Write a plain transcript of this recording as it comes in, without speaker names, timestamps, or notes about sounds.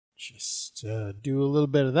Just do a little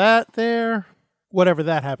bit of that there, whatever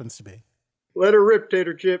that happens to be. Let her rip,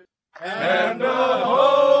 Tater Chip. And the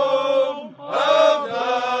home of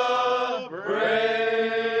the brave.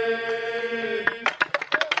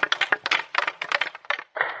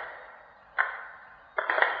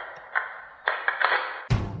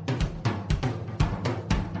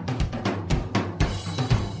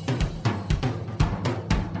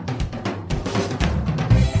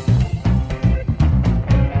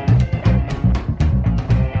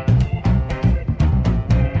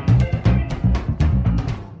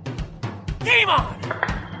 Game on!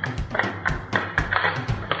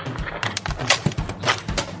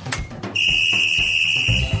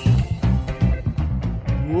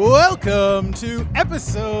 Welcome to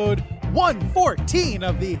episode 114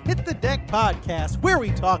 of the Hit the Deck podcast, where we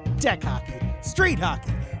talk deck hockey, street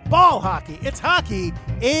hockey, ball hockey. It's hockey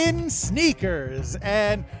in sneakers.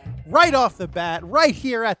 And right off the bat, right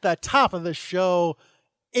here at the top of the show,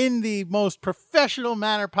 in the most professional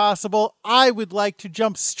manner possible, I would like to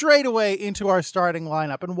jump straight away into our starting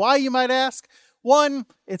lineup. And why, you might ask? One,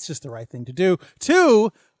 it's just the right thing to do.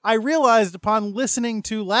 Two, I realized upon listening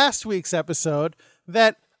to last week's episode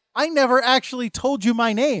that I never actually told you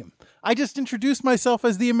my name. I just introduced myself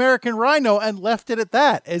as the American Rhino and left it at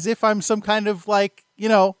that, as if I'm some kind of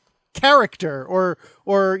character or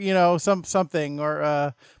something.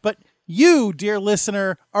 But you, dear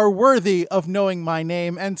listener, are worthy of knowing my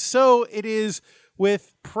name, and so it is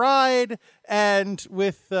with pride and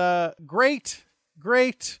with great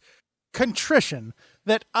contrition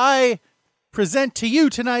that I present to you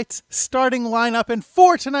tonight's starting lineup. And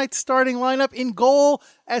for tonight's starting lineup, in goal,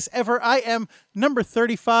 as ever, I am number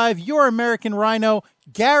 35, your American Rhino,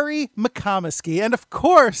 Gary McComiskey, and of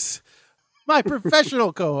course, my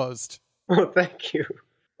professional co-host. Oh, thank you.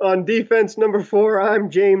 On defense, number 4, I'm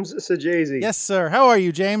James Sajazi. Yes, sir. How are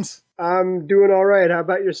you, James? I'm doing all right. How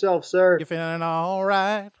about yourself, sir? You feeling all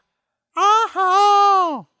right?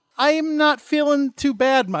 Oh, I'm not feeling too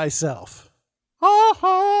bad myself.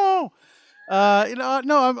 Oh,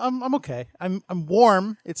 no, I'm okay. I'm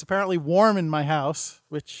warm. It's apparently warm in my house,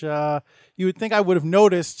 which you would think I would have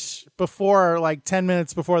noticed before, like 10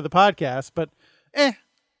 minutes before the podcast, but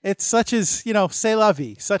it's such as, c'est la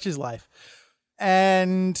vie, such is life.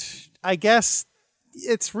 And I guess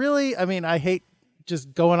it's really, I hate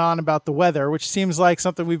just going on about the weather, which seems like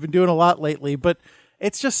something we've been doing a lot lately, but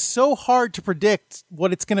it's just so hard to predict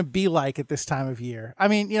what it's going to be like at this time of year.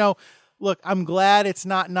 Look, I'm glad it's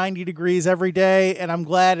not 90 degrees every day, and I'm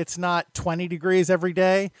glad it's not 20 degrees every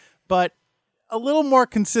day, but a little more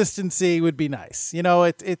consistency would be nice.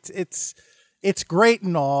 It's great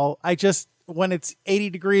and all. When it's 80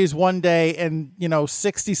 degrees one day and,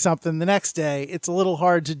 60 something the next day, it's a little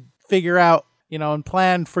hard to figure out, and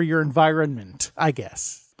plan for your environment, I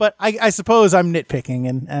guess. But I suppose I'm nitpicking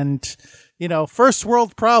and first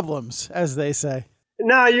world problems, as they say.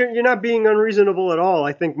 No, you're not being unreasonable at all.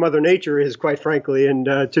 I think Mother Nature is, quite frankly. And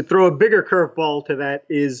to throw a bigger curveball to that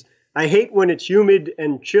is I hate when it's humid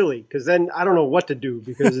and chilly, because then I don't know what to do,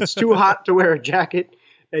 because it's too hot to wear a jacket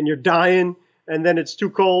and you're dying. And then it's too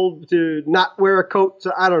cold to not wear a coat.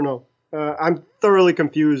 So I don't know. I'm thoroughly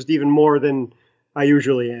confused, even more than I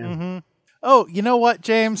usually am. Mm-hmm. Oh, you know what,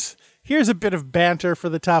 James? Here's a bit of banter for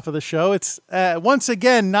the top of the show. It's once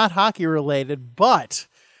again not hockey related, but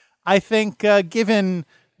I think given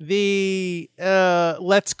the,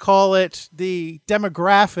 let's call it the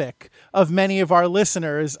demographic of many of our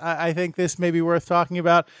listeners, I think this may be worth talking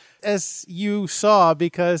about. As you saw,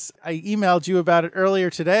 because I emailed you about it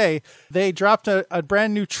earlier today, they dropped a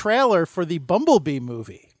brand new trailer for the Bumblebee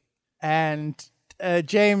movie. And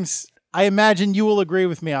James, I imagine you will agree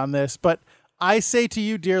with me on this, but I say to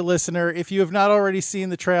you, dear listener, if you have not already seen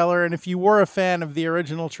the trailer, and if you were a fan of the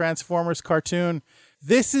original Transformers cartoon,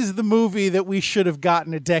 this is the movie that we should have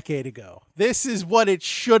gotten a decade ago. This is what it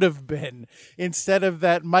should have been, instead of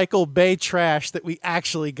that Michael Bay trash that we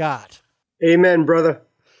actually got. Amen, brother.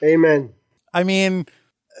 Amen.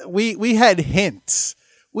 We had hints.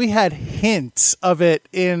 We had hints of it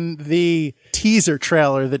in the teaser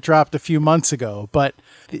trailer that dropped a few months ago, but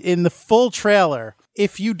in the full trailer,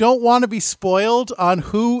 if you don't want to be spoiled on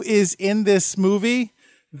who is in this movie,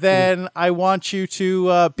 then I want you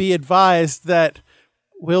to be advised that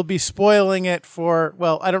we'll be spoiling it for,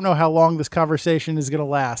 well, I don't know how long this conversation is going to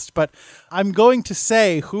last, but I'm going to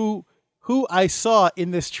say who I saw in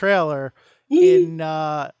this trailer in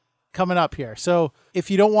coming up here. So if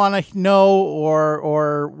you don't want to know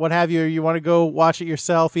or what have you, you want to go watch it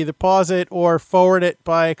yourself, either pause it or forward it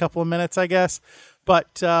by a couple of minutes, I guess.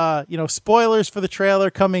 But, spoilers for the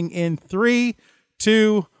trailer coming in 3,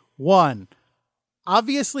 2, 1.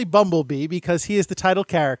 obviously Bumblebee, because he is the title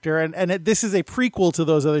character, and this is a prequel to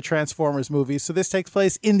those other Transformers movies, so this takes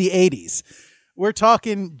place in the 80s. We're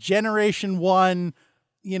talking Generation 1,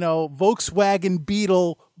 Volkswagen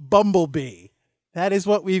Beetle Bumblebee. That is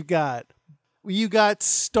what we've got. You got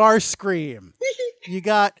Starscream. You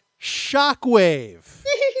got Shockwave.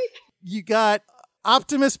 You got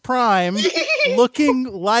Optimus Prime looking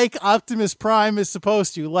like Optimus Prime is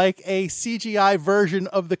supposed to, like a CGI version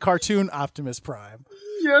of the cartoon Optimus Prime.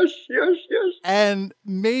 Yes. And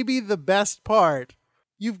maybe the best part,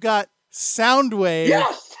 you've got Soundwave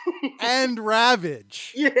and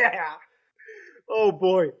Ravage. Yeah. Oh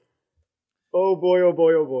boy. All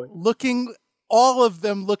of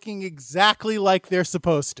them looking exactly like they're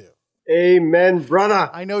supposed to. Amen, brother.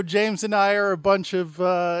 I know James and I are a bunch of,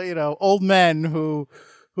 old men who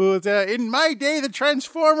in my day, the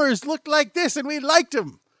Transformers looked like this and we liked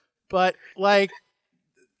them. But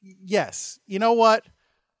yes, you know what?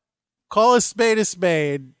 Call a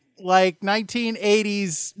spade. Like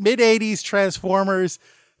 1980s, mid-80s Transformers,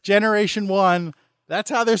 Generation 1, that's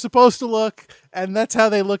how they're supposed to look, and that's how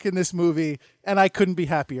they look in this movie, and I couldn't be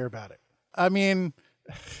happier about it. I mean,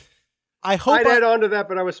 I hope I'd add on to that,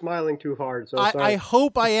 but I was smiling too hard, so sorry. I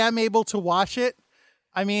hope I am able to watch it.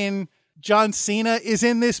 I mean, John Cena is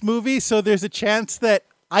in this movie, so there's a chance that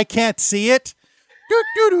I can't see it.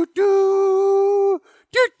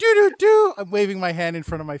 I'm waving my hand in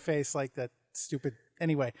front of my face like that stupid.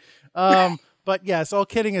 Anyway, but yes, all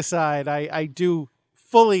kidding aside, I do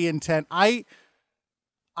fully intend. I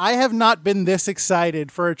have not been this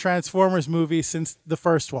excited for a Transformers movie since the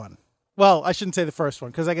first one. Well, I shouldn't say the first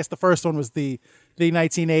one, because I guess the first one was the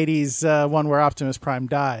 1980s one where Optimus Prime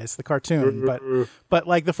dies, the cartoon. But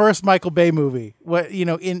like the first Michael Bay movie,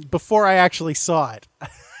 before I actually saw it,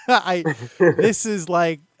 this is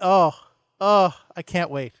like, I can't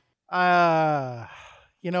wait.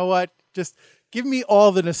 You know what? Just give me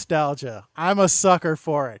all the nostalgia. I'm a sucker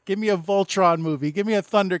for it. Give me a Voltron movie. Give me a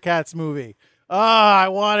Thundercats movie. I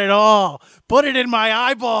want it all. Put it in my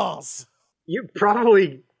eyeballs. You're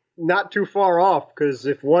probably not too far off, because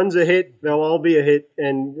if one's a hit, they'll all be a hit.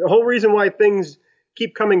 And the whole reason why things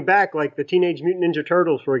keep coming back, like the Teenage Mutant Ninja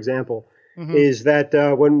Turtles, for example, is that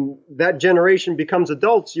when that generation becomes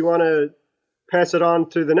adults, you want to pass it on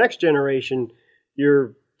to the next generation,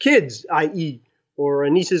 your kids, i.e., or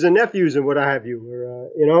nieces and nephews and what have you,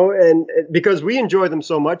 or, and because we enjoy them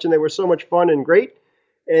so much and they were so much fun and great.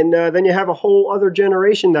 And then you have a whole other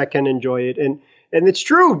generation that can enjoy it. And it's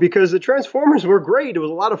true, because the Transformers were great. It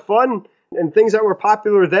was a lot of fun, and things that were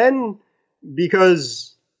popular then,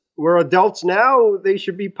 because we're adults now, they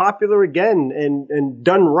should be popular again and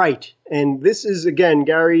done right. And this is, again,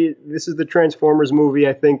 Gary, this is the Transformers movie,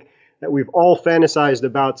 I think, that we've all fantasized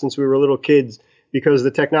about since we were little kids, because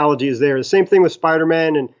the technology is there. The same thing with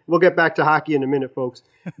Spider-Man, and we'll get back to hockey in a minute, folks.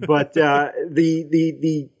 But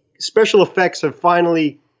the special effects have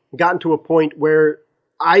finally gotten to a point where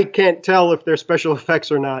I can't tell if they're special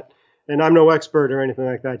effects or not, and I'm no expert or anything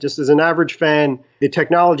like that. Just as an average fan, the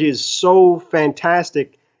technology is so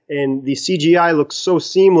fantastic, and the CGI looks so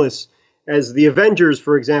seamless. As the Avengers,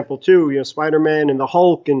 for example, too, Spider-Man and the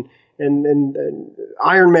Hulk and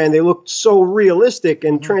Iron Man, they look so realistic,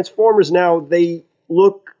 and Transformers now, they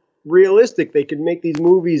look realistic. They can make these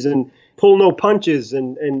movies and pull no punches,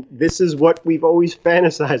 and this is what we've always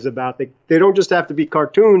fantasized about. They don't just have to be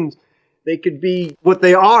cartoons. They could be what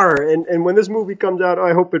they are, and when this movie comes out,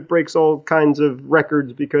 I hope it breaks all kinds of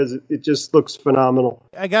records, because it just looks phenomenal.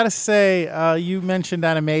 I gotta say, you mentioned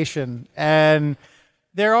animation, and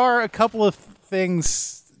there are a couple of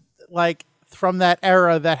things like from that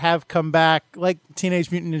era that have come back, like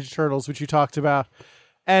Teenage Mutant Ninja Turtles, which you talked about.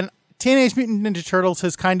 And Teenage Mutant Ninja Turtles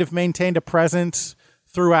has kind of maintained a presence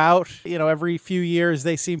throughout. Every few years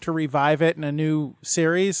they seem to revive it in a new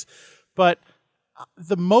series. But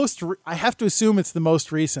I have to assume it's the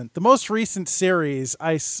most recent. The most recent series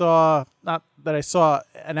I saw, not that I saw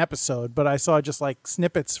an episode, but I saw just like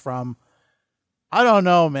snippets from, I don't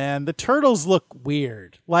know, man. The Turtles look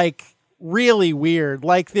weird. Like, really weird.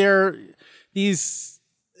 Like they're these,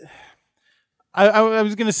 I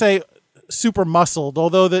was going to say super muscled,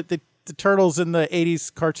 although the Turtles in the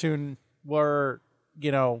 80s cartoon were,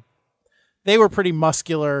 they were pretty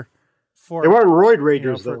muscular. They weren't roid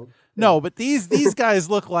ragers, though. No, but these guys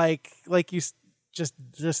look like you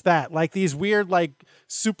just that, like these weird, like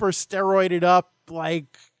super steroided up,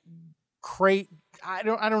 like crate. I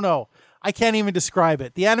don't know. I can't even describe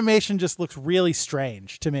it. The animation just looks really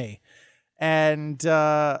strange to me. And,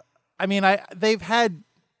 I mean, like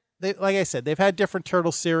I said, they've had different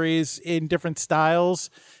Turtle series in different styles,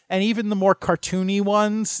 and even the more cartoony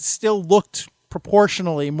ones still looked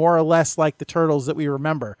proportionally more or less like the turtles that we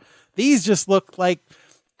remember. These just look like,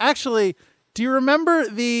 actually, do you remember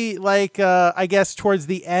the, I guess towards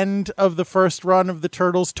the end of the first run of the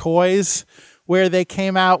Turtles toys, where they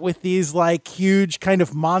came out with these like huge kind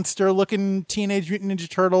of monster looking Teenage Mutant Ninja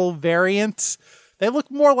Turtle variants? They look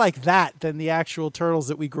more like that than the actual turtles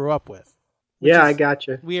that we grew up with. Yeah, I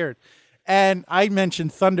gotcha. Weird. And I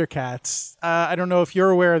mentioned Thundercats. I don't know if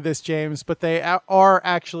you're aware of this, James, but they are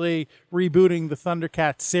actually rebooting the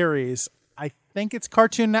Thundercats series. I think it's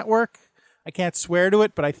Cartoon Network. I can't swear to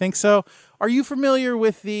it, but I think so. Are you familiar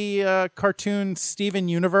with the cartoon Steven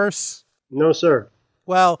Universe? No, sir.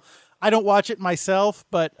 Well, I don't watch it myself,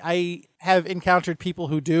 but I have encountered people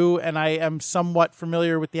who do, and I am somewhat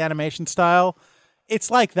familiar with the animation style. It's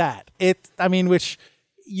like that. Which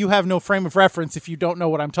you have no frame of reference if you don't know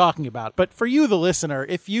what I'm talking about. But for you, the listener,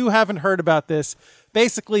 if you haven't heard about this,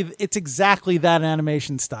 basically it's exactly that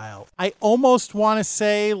animation style. I almost want to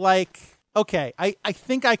say okay, I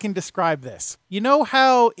think I can describe this. You know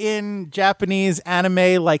how in Japanese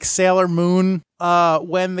anime like Sailor Moon,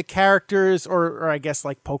 when the characters, or I guess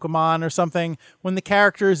like Pokemon or something, when the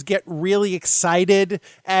characters get really excited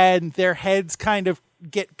and their heads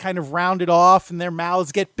get rounded off and their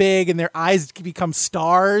mouths get big and their eyes become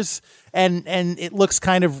stars and it looks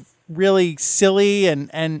kind of really silly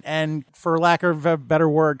and for lack of a better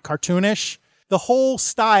word, cartoonish. The whole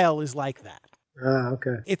style is like that.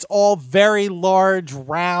 Okay. It's all very large,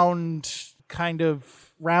 round, kind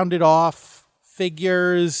of rounded off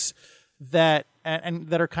figures that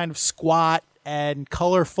are kind of squat and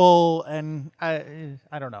colorful, and I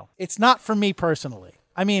don't know. It's not for me personally.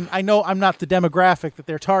 I mean, I know I'm not the demographic that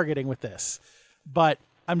they're targeting with this, but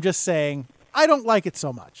I'm just saying I don't like it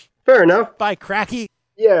so much. Fair enough. Bye, Cracky.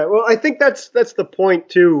 Yeah, well, I think that's the point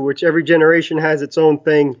too, which every generation has its own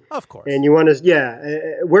thing. Of course. And you want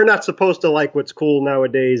to, we're not supposed to like what's cool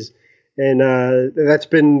nowadays. And that's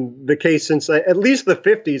been the case since at least the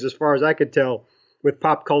 50s, as far as I could tell, with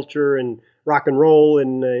pop culture and rock and roll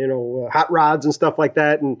and, hot rods and stuff like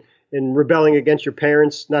that, and rebelling against your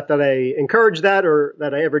parents. Not that I encourage that or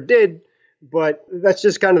that I ever did, but that's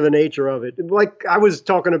just kind of the nature of it. Like I was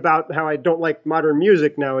talking about how I don't like modern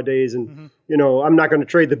music nowadays, and I'm not going to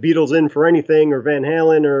trade the Beatles in for anything, or Van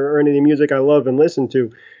Halen, or any of the music I love and listen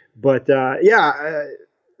to. But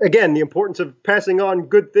again, the importance of passing on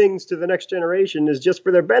good things to the next generation is just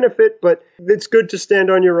for their benefit, but it's good to stand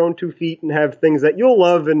on your own 2 feet and have things that you'll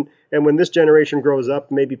love, and when this generation grows up,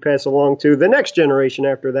 maybe pass along to the next generation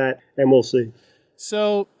after that, and we'll see.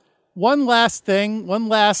 So one last thing, one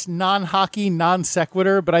last non-hockey,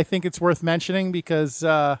 non-sequitur, but I think it's worth mentioning because,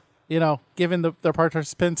 given the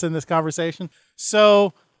participants in this conversation.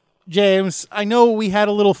 So, James, I know we had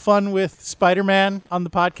a little fun with Spider-Man on the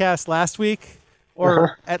podcast last week,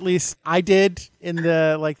 or at least I did in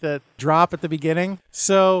the drop at the beginning.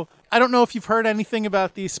 So I don't know if you've heard anything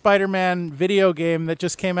about the Spider-Man video game that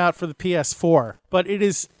just came out for the PS4, but it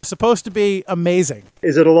is supposed to be amazing.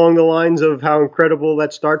 Is it along the lines of how incredible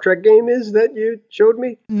that Star Trek game is that you showed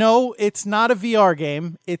me? No, it's not a VR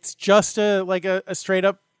game. It's just a straight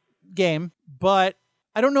up game. But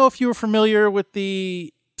I don't know if you were familiar with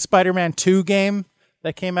the Spider-Man 2 game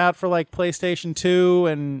that came out for PlayStation 2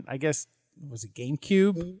 and I guess was it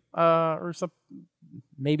GameCube or something?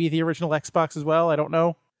 Maybe the original Xbox as well. I don't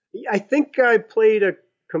know. I think I played a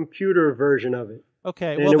computer version of it.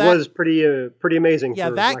 Okay, and it was pretty amazing. Yeah,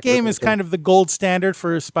 that game is kind of the gold standard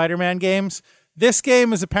for Spider-Man games. This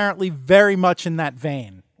game is apparently very much in that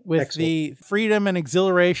vein, with the freedom and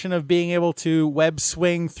exhilaration of being able to web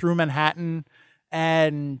swing through Manhattan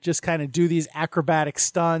and just kind of do these acrobatic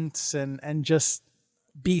stunts and just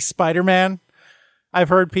be Spider-Man. I've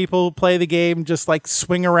heard people play the game just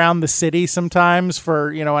swing around the city sometimes for,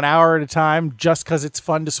 an hour at a time just because it's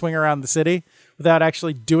fun to swing around the city without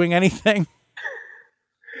actually doing anything.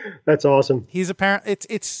 That's awesome. He's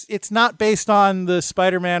it's not based on the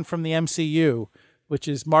Spider-Man from the MCU, which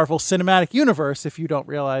is Marvel Cinematic Universe, if you don't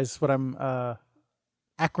realize what I'm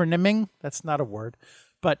acronyming. That's not a word.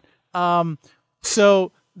 But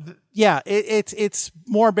it's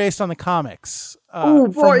more based on the comics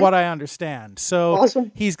from what I understand. So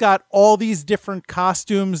awesome. He's got all these different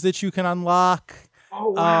costumes that you can unlock.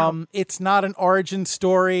 Oh, wow. It's not an origin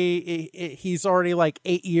story. He's already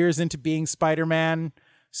 8 years into being Spider-Man.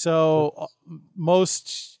 So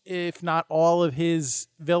most, if not all of his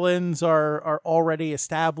villains are already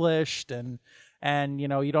established and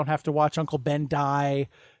you don't have to watch Uncle Ben die.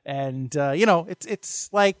 And,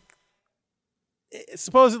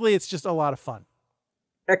 supposedly it's just a lot of fun.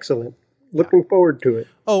 Excellent. Looking forward to it.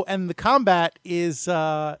 Oh, and the combat is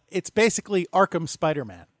it's basically Arkham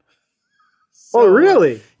Spider-Man. Oh,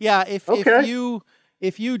 really? Yeah, Okay.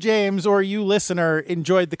 if you, James, or you listener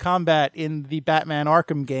enjoyed the combat in the Batman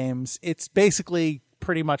Arkham games, it's basically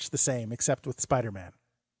pretty much the same, except with Spider-Man.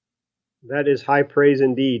 That is high praise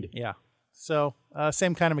indeed. Yeah. So,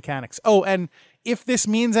 same kind of mechanics. Oh, and if this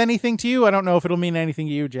means anything to you, I don't know if it'll mean anything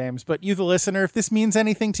to you, James, but you, the listener, if this means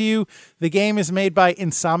anything to you, the game is made by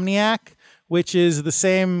Insomniac, which is the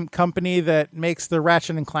same company that makes the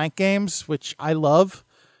Ratchet and Clank games, which I love.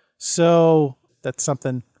 So that's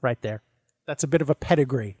something right there. That's a bit of a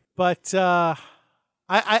pedigree. But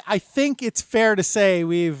I think it's fair to say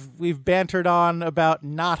we've bantered on about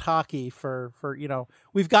not hockey for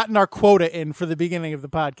we've gotten our quota in for the beginning of the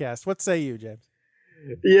podcast. What say you, James?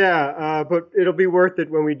 Yeah, but it'll be worth it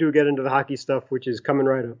when we do get into the hockey stuff, which is coming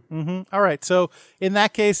right up. Mm-hmm. All right. So in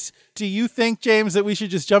that case, do you think, James, that we should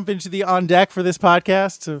just jump into the on deck for this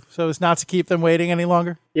podcast so as not to keep them waiting any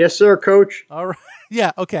longer? Yes, sir, Coach. All right.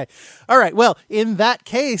 Yeah. Okay. All right. Well, in that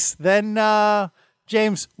case, then,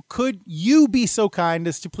 James, could you be so kind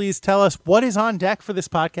as to please tell us what is on deck for this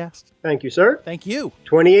podcast? Thank you, sir. Thank you.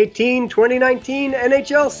 2018-2019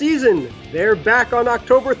 NHL season. They're back on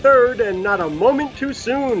October 3rd and not a moment too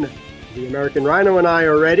soon. The American Rhino and I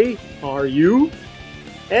are ready. Are you?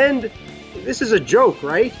 And this is a joke,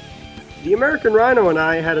 right? The American Rhino and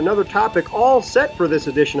I had another topic all set for this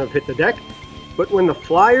edition of Hit the Deck, but when the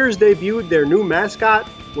Flyers debuted their new mascot,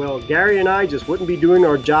 well, Gary and I just wouldn't be doing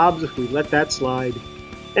our jobs if we let that slide.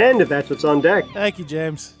 And that's what's on deck. Thank you,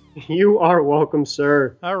 James. You are welcome,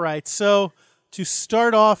 sir. All right. So to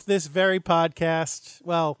start off this very podcast,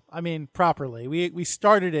 well, I mean, properly, we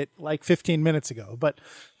started it like 15 minutes ago, but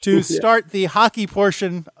to start the hockey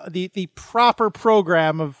portion, the proper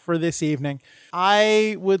program for this evening,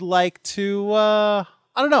 I would like to, I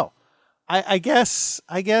don't know. I guess,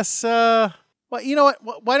 well, you know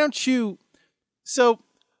what? Why don't you, so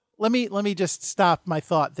let me just stop my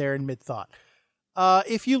thought there in mid-thought.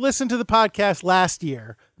 If you listened to the podcast last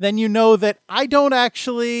year, then you know that I don't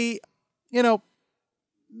actually, do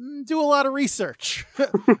a lot of research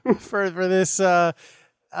for this,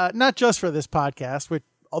 not just for this podcast, which,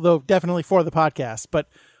 although definitely for the podcast, but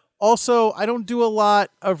also I don't do a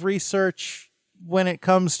lot of research when it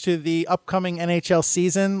comes to the upcoming NHL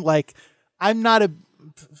season. Like, I'm not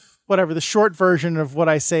the short version of what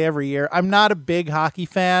I say every year. I'm not a big hockey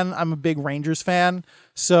fan. I'm a big Rangers fan.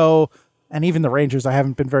 So, and even the Rangers, I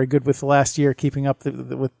haven't been very good with the last year, keeping up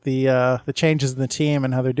with the changes in the team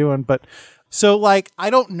and how they're doing. But so, like, I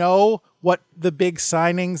don't know what the big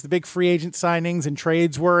signings, the big free agent signings and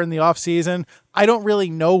trades were in the offseason. I don't really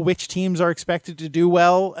know which teams are expected to do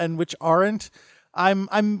well and which aren't.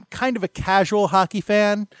 I'm kind of a casual hockey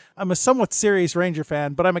fan. I'm a somewhat serious Ranger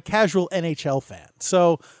fan, but I'm a casual NHL fan.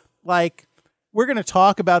 So, like, we're going to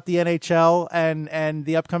talk about the NHL and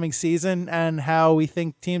the upcoming season and how we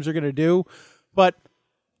think teams are going to do, but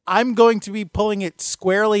I'm going to be pulling it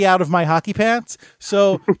squarely out of my hockey pants.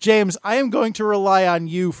 So, James, I am going to rely on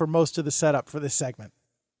you for most of the setup for this segment.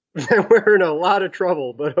 We're in a lot of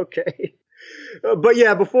trouble, but okay. But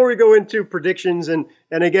yeah, before we go into predictions, and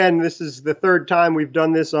again, this is the third time we've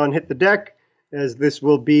done this on Hit the Deck, as this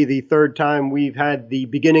will be the third time we've had the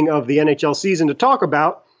beginning of the NHL season to talk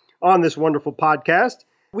about on this wonderful podcast.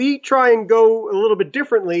 We try and go a little bit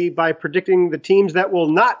differently by predicting the teams that will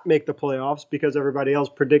not make the playoffs, because everybody else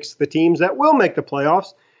predicts the teams that will make the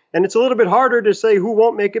playoffs. And it's a little bit harder to say who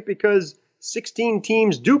won't make it because 16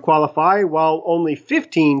 teams do qualify while only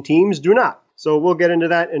 15 teams do not. So we'll get into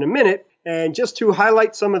that in a minute. And just to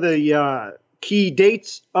highlight some of the key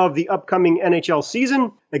dates of the upcoming NHL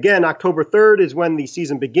season, again, October 3rd is when the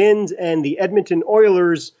season begins, and the Edmonton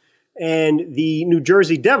Oilers and the New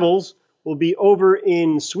Jersey Devils will be over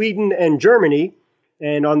in Sweden and Germany.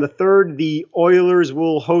 And on the 3rd, the Oilers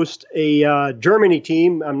will host a Germany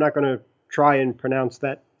team. I'm not going to try and pronounce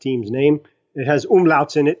that team's name. It has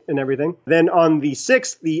umlauts in it and everything. Then on the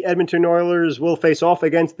 6th, the Edmonton Oilers will face off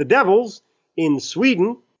against the Devils in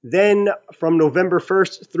Sweden. Then from November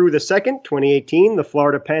 1st through the 2nd, 2018, the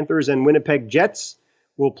Florida Panthers and Winnipeg Jets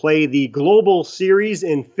will play the Global Series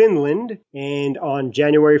in Finland. And on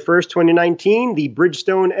January 1st, 2019, the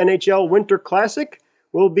Bridgestone NHL Winter Classic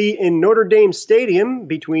will be in Notre Dame Stadium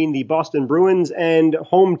between the Boston Bruins and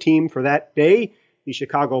home team for that day, the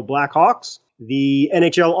Chicago Blackhawks. The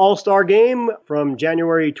NHL All-Star Game from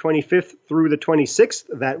January 25th through the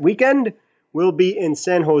 26th that weekend will be in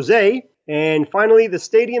San Jose. And finally, the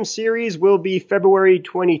Stadium Series will be February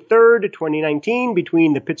 23rd, 2019,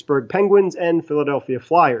 between the Pittsburgh Penguins and Philadelphia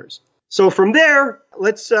Flyers. So from there,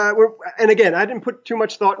 let's, and again, I didn't put too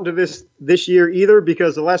much thought into this year either,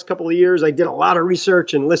 because the last couple of years I did a lot of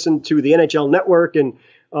research and listened to the NHL Network, and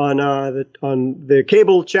on the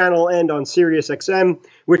cable channel and on Sirius XM,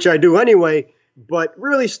 which I do anyway, but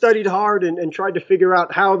really studied hard and tried to figure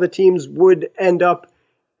out how the teams would end up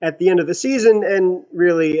at the end of the season. And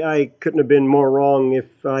really, I couldn't have been more wrong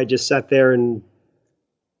if I just sat there and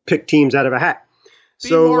picked teams out of a hat. Be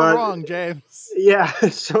more wrong, James. Yeah.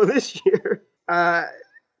 So this year,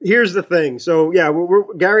 here's the thing. So yeah,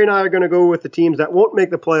 Gary and I are going to go with the teams that won't make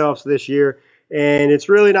the playoffs this year. And it's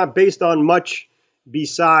really not based on much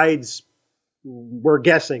besides we're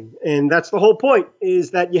guessing. And that's the whole point,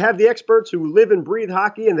 is that you have the experts who live and breathe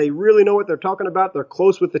hockey and they really know what they're talking about. They're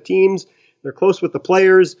close with the teams. They're close with the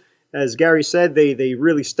players. As Gary said, they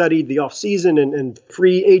really studied the offseason and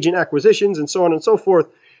free agent acquisitions and so on and so forth.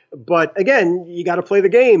 But again, you got to play the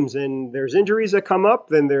games, and there's injuries that come up.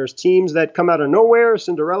 Then there's teams that come out of nowhere,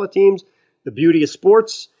 Cinderella teams, the beauty of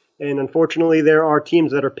sports. And unfortunately, there are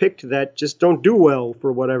teams that are picked that just don't do well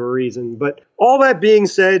for whatever reason. But all that being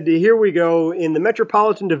said, here we go. In the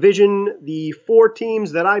Metropolitan Division, the 4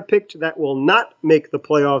 teams that I picked that will not make the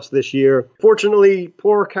playoffs this year. Fortunately,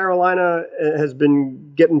 poor Carolina has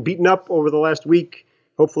been getting beaten up over the last week.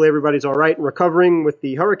 Hopefully everybody's all right and recovering with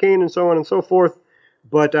the hurricane and so on and so forth.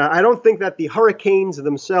 But I don't think that the Hurricanes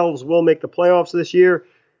themselves will make the playoffs this year.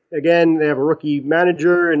 Again, they have a rookie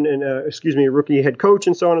manager and a rookie head coach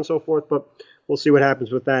and so on and so forth, but we'll see what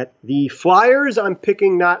happens with that. The Flyers, I'm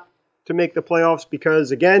picking not to make the playoffs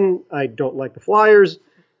because, again, I don't like the Flyers,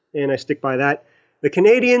 and I stick by that. The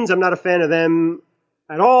Canadians, I'm not a fan of them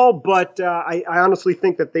at all, but I honestly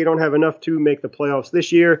think that they don't have enough to make the playoffs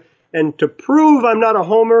this year. And to prove I'm not a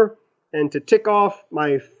homer and to tick off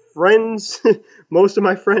my friends, most of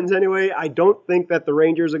my friends anyway, I don't think that the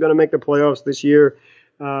Rangers are going to make the playoffs this year.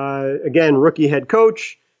 Again, rookie head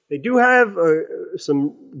coach. They do have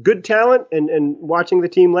some good talent, and watching the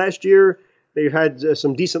team last year, they've had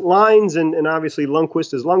some decent lines, and obviously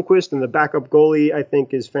Lundqvist is Lundqvist, and the backup goalie, I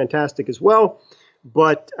think, is fantastic as well.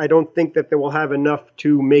 But I don't think that they will have enough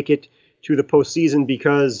to make it to the postseason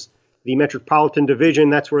because the Metropolitan Division,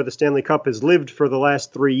 that's where the Stanley Cup has lived for the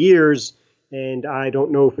last 3 years, and I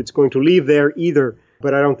don't know if it's going to leave there either,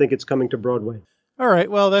 but I don't think it's coming to Broadway. All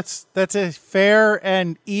right. Well, that's a fair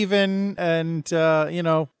and even and,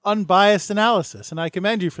 unbiased analysis, and I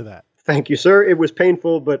commend you for that. Thank you, sir. It was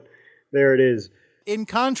painful, but there it is. In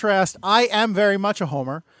contrast, I am very much a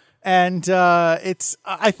homer, and it's,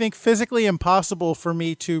 I think, physically impossible for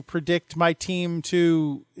me to predict my team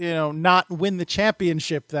to, not win the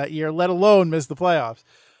championship that year, let alone miss the playoffs.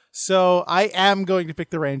 So I am going to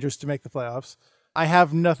pick the Rangers to make the playoffs. I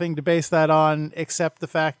have nothing to base that on except the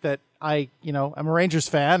fact that I'm a Rangers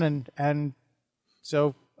fan, and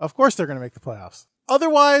so of course they're going to make the playoffs.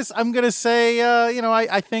 Otherwise, I'm going to say,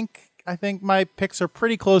 I think my picks are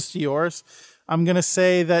pretty close to yours. I'm going to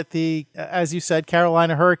say that as you said,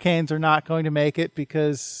 Carolina Hurricanes are not going to make it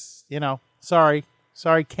because, sorry,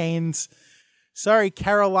 Canes, sorry,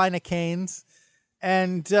 Carolina Canes.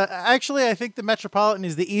 And actually, I think the Metropolitan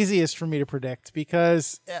is the easiest for me to predict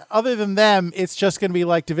because other than them, it's just going to be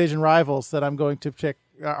like division rivals that I'm going to pick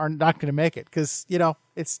are not going to make it because,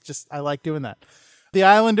 it's just I like doing that. The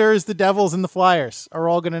Islanders, the Devils, and the Flyers are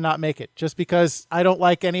all going to not make it just because I don't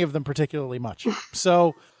like any of them particularly much.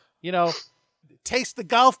 So, taste the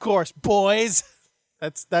golf course, boys.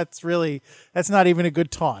 That's not even a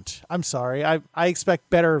good taunt. I'm sorry. I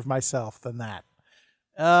expect better of myself than that.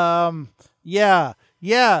 Yeah.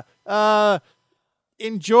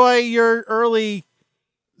 Enjoy your early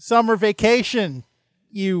summer vacation,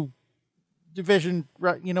 you division.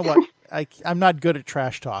 You know what? I'm not good at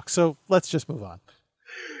trash talk, so let's just move on.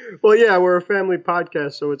 Well, yeah, we're a family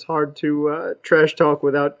podcast, so it's hard to trash talk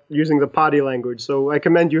without using the potty language. So I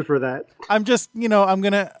commend you for that. I'm just,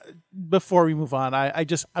 before we move on, I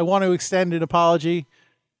want to extend an apology,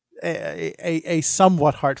 a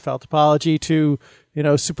somewhat heartfelt apology to,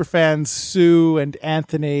 superfans Sue and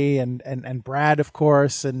Anthony and Brad, of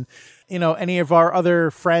course, and, any of our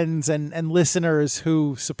other friends and listeners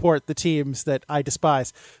who support the teams that I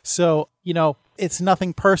despise. So, it's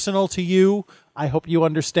nothing personal to you. I hope you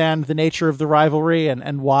understand the nature of the rivalry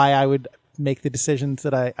and why I would make the decisions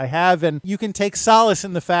that I have. And you can take solace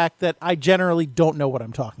in the fact that I generally don't know what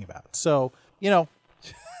I'm talking about. So,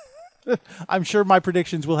 I'm sure my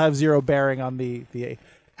predictions will have zero bearing on the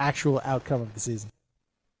actual outcome of the season.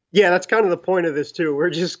 Yeah, that's kind of the point of this, too. We're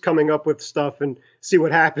just coming up with stuff and see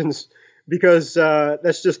what happens because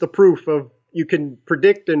that's just the proof of you can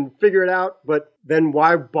predict and figure it out, but then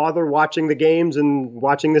why bother watching the games and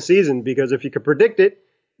watching the season? Because if you could predict it, it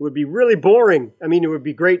would be really boring. I mean, it would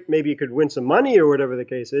be great. Maybe you could win some money or whatever the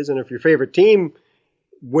case is. And if your favorite team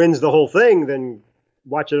wins the whole thing, then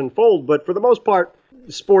watch it unfold. But for the most part,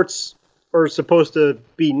 sports are supposed to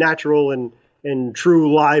be natural and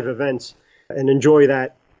true live events, and enjoy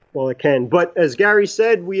that while it can. But as Gary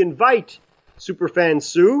said, we invite Superfan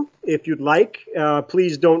Sue, if you'd like.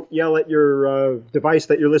 Please don't yell at your device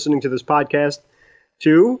that you're listening to this podcast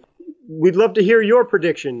to. We'd love to hear your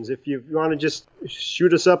predictions. If you want to just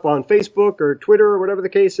shoot us up on Facebook or Twitter or whatever the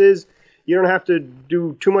case is, you don't have to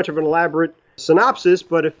do too much of an elaborate synopsis,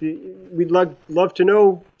 but we'd love to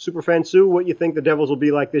know, Superfan Sue, what you think the Devils will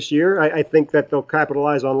be like this year. I think that they'll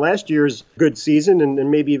capitalize on last year's good season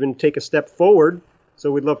and maybe even take a step forward.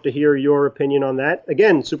 So we'd love to hear your opinion on that.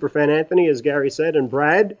 Again, Superfan Anthony, as Gary said, and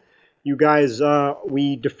Brad, you guys,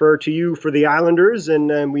 we defer to you for the Islanders,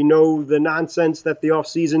 and we know the nonsense that the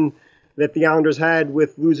offseason that the Islanders had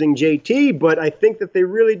with losing JT, but I think that they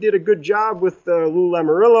really did a good job with Lou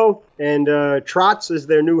Lamoriello and Trotz as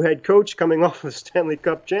their new head coach coming off the Stanley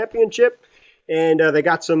Cup championship. And they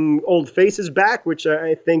got some old faces back, which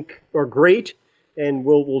I think are great and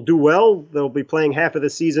will do well. They'll be playing half of the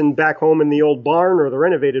season back home in the old barn or the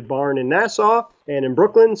renovated barn in Nassau and in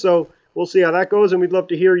Brooklyn. So we'll see how that goes, and we'd love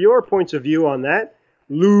to hear your points of view on that.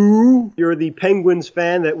 Lou, you're the Penguins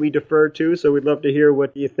fan that we defer to, so we'd love to hear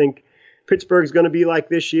what you think Pittsburgh's going to be like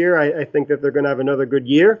this year. I think that they're going to have another good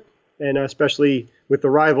year, and especially with the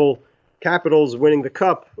rival Capitals winning the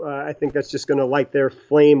Cup, I think that's just going to light their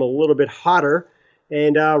flame a little bit hotter.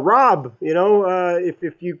 And Rob,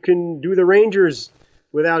 if you can do the Rangers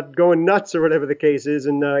without going nuts or whatever the case is.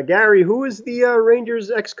 And Gary, who is the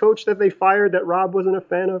Rangers ex-coach that they fired that Rob wasn't a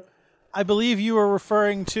fan of? I believe you were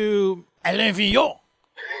referring to Alain Vigneault.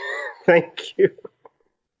 Thank you.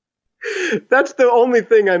 That's the only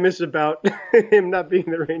thing I miss about him not being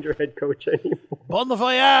the Ranger head coach anymore. Bon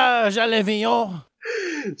voyage, Alain Vigneault.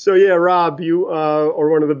 So yeah, Rob, you are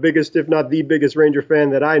one of the biggest, if not the biggest Ranger fan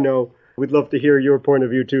that I know. We'd love to hear your point of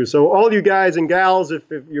view too. So all you guys and gals, if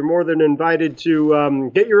you're more than invited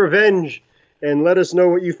to get your revenge and let us know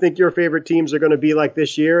what you think your favorite teams are going to be like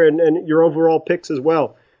this year and your overall picks as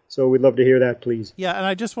well. So we'd love to hear that, please. Yeah, and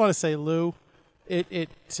I just want to say, Lou,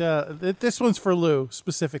 this one's for Lou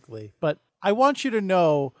specifically, but I want you to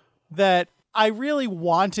know that I really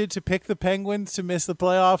wanted to pick the Penguins to miss the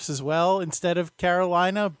playoffs as well instead of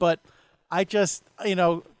Carolina, but I just,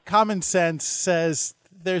 common sense says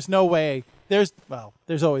there's no way. There's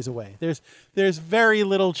always a way. There's very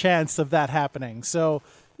little chance of that happening. So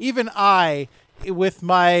even I, with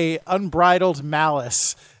my unbridled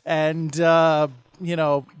malice and,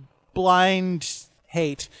 blind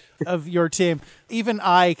hate of your team, even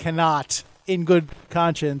I cannot, in good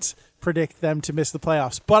conscience, predict them to miss the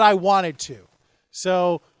playoffs. But I wanted to.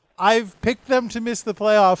 So I've picked them to miss the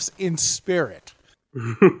playoffs in spirit.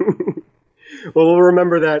 Well, we'll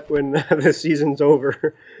remember that when the season's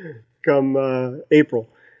over come April.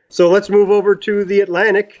 So let's move over to the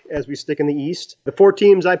Atlantic as we stick in the East. The 4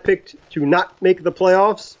 teams I picked to not make the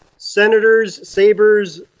playoffs: Senators,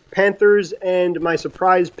 Sabres, Panthers, and my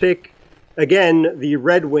surprise pick, again, the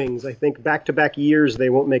Red Wings. I think back-to-back years they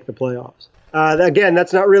won't make the playoffs. Again,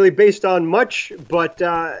 that's not really based on much, but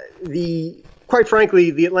quite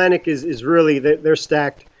frankly, the Atlantic is really, they're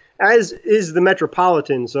stacked, as is the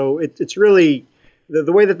Metropolitan. So it's really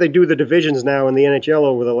the way that they do the divisions now in the NHL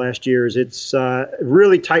over the last years. It's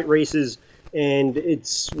really tight races, and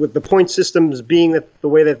it's with the point systems being the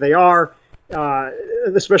way that they are.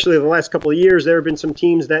 Especially the last couple of years, there have been some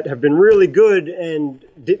teams that have been really good and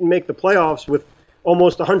didn't make the playoffs with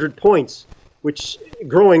almost 100 points, which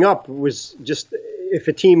growing up was just, if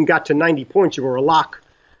a team got to 90 points, you were a lock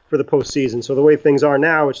for the postseason. So the way things are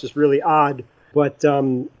now, it's just really odd. But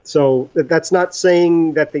so that's not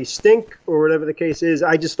saying that they stink or whatever the case is.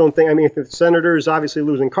 I just don't think, if the Senators obviously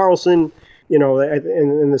losing Carlson,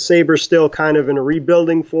 and the Sabres still kind of in a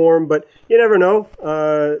rebuilding form, but you never know.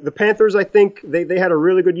 The Panthers, I think they had a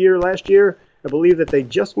really good year last year. I believe that they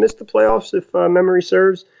just missed the playoffs, if memory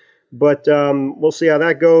serves. But we'll see how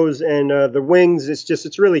that goes. And the Wings,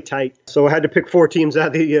 it's really tight. So I had to pick 4 teams out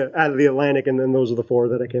of the Atlantic, and then those are the 4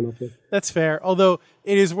 that I came up with. That's fair. Although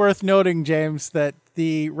it is worth noting, James, that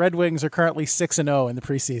the Red Wings are currently 6-0 in the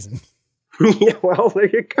preseason. Yeah, well, there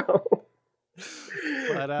you go.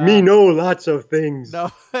 But, me know lots of things.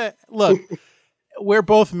 No, look, we're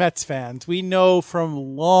both Mets fans. We know from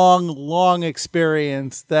long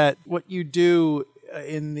experience that what you do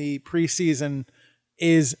in the preseason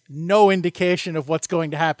is no indication of what's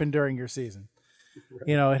going to happen during your season.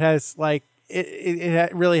 Right. It has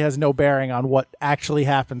it really has no bearing on what actually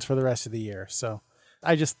happens for the rest of the year. So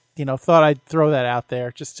I just, thought I'd throw that out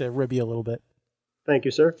there just to rib you a little bit. Thank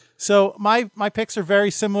you, sir. So my picks are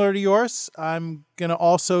very similar to yours. I'm going to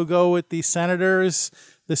also go with the Senators,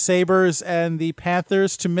 the Sabres, and the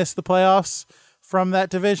Panthers to miss the playoffs from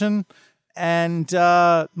that division. And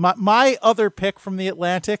my other pick from the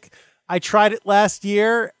Atlantic, I tried it last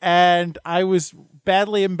year and I was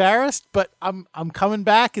badly embarrassed, but I'm coming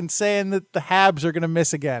back and saying that the Habs are going to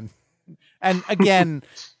miss again. And again,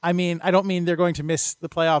 I don't mean they're going to miss the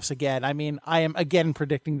playoffs again. I mean, I am again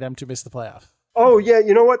predicting them to miss the playoff. Oh, yeah.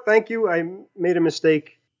 You know what? Thank you. I made a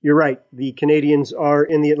mistake. You're right. The Canadians are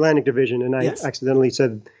in the Atlantic Division, and I accidentally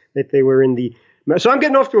said that they were in the... So I'm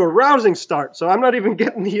getting off to a rousing start, so I'm not even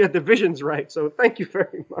getting the divisions right. So thank you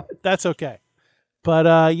very much. That's okay. But,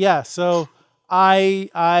 so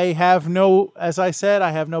I have no... As I said,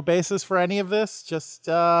 I have no basis for any of this. Just,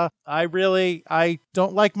 I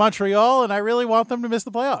don't like Montreal, and I really want them to miss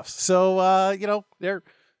the playoffs. So,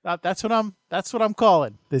 that's what I'm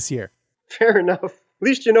calling this year. Fair enough. At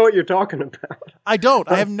least you know what you're talking about. I don't.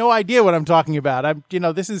 I have no idea what I'm talking about.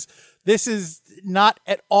 This is not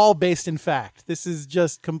at all based in fact. This is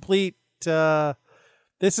just complete. This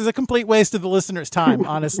is a complete waste of the listener's time,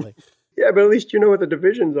 honestly. Yeah, but at least you know what the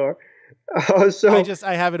divisions are.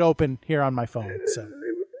 I have it open here on my phone. So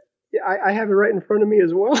yeah, I have it right in front of me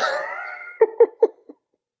as well.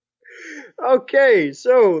 Okay,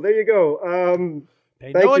 so there you go.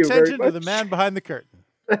 Pay no attention to the man behind the curtain.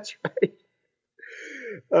 That's right.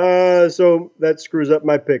 So that screws up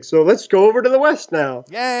my pick. So let's go over to the West now.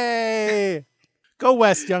 Yay! Go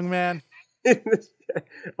West, young man.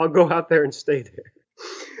 I'll go out there and stay there.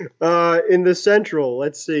 In the Central,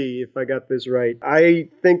 let's see if I got this right. I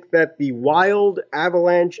think that the Wild,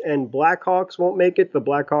 Avalanche, and Blackhawks won't make it. The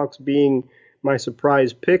Blackhawks being my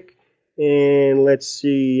surprise pick. And let's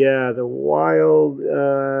see, the Wild.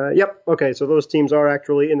 Yep. Okay, so those teams are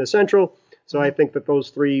actually in the Central. So I think that those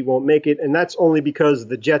three won't make it. And that's only because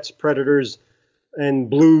the Jets, Predators, and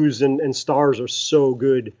Blues and Stars are so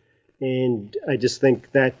good. And I just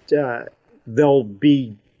think that they'll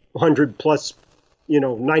be 100 plus,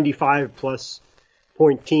 95 plus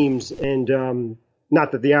point teams. And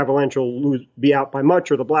not that the Avalanche will be out by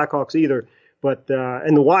much, or the Blackhawks either. But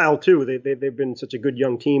and the Wild, too. They've been such a good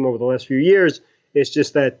young team over the last few years. It's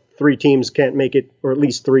just that three teams can't make it, or at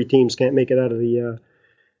least three teams can't make it out of the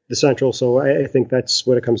Central, so I think that's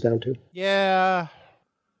what it comes down to. Yeah.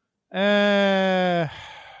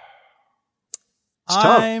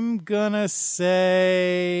 I'm gonna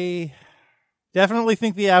say definitely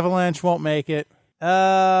think the Avalanche won't make it.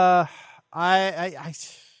 It's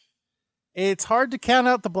hard to count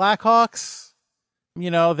out the Blackhawks.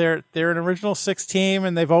 They're an original six team,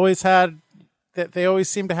 and they've always had that. They always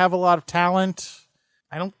seem to have a lot of talent.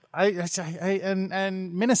 And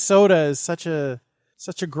Minnesota is such a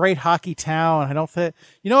great hockey town. I don't think,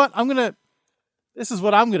 you know what? This is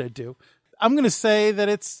what I'm going to do. I'm going to say that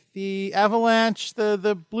it's the Avalanche,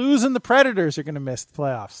 the Blues, and the Predators are going to miss the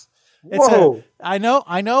playoffs. Whoa. I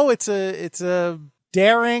know it's a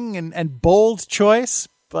daring and bold choice,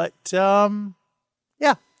 but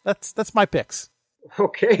yeah, that's my picks.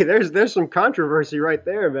 Okay. There's some controversy right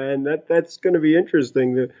there, man. That's going to be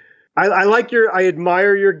interesting. I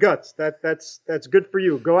admire your guts. That's good for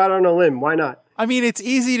you. Go out on a limb. Why not? I mean, it's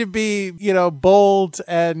easy to be, bold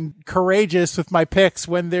and courageous with my picks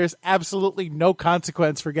when there's absolutely no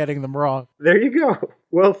consequence for getting them wrong. There you go.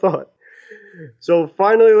 Well thought. So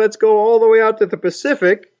finally, let's go all the way out to the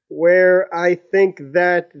Pacific, where I think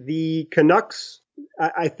that the Canucks,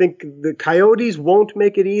 I think the Coyotes won't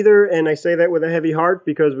make it either. And I say that with a heavy heart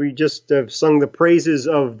because we just have sung the praises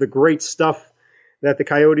of the great stuff that the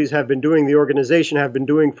Coyotes have been doing, the organization have been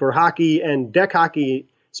doing for hockey and DEK hockey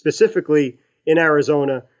specifically in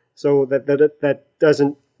Arizona. So that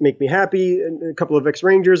doesn't make me happy. And a couple of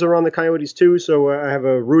ex-Rangers are on the Coyotes too, so I have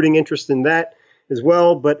a rooting interest in that as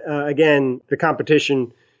well. But again, the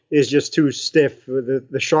competition is just too stiff.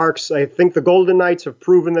 The Sharks, I think the Golden Knights have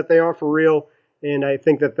proven that they are for real, and I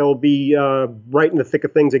think that they'll be right in the thick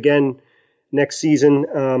of things again next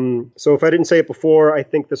season. So if I didn't say it before, I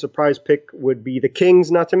think the surprise pick would be the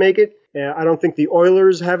Kings not to make it. I don't think the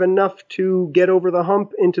Oilers have enough to get over the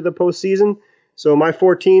hump into the postseason. So my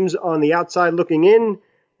four teams on the outside looking in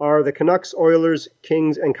are the Canucks, Oilers,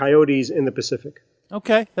 Kings, and Coyotes in the Pacific.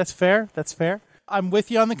 Okay, that's fair. I'm with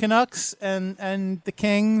you on the Canucks and the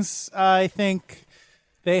Kings. I think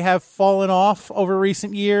they have fallen off over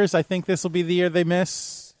recent years. I think this will be the year they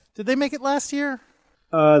miss. Did they make it last year?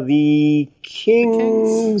 The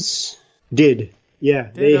Kings did. Yeah,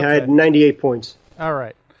 they had 98 points. All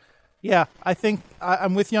right. Yeah, I think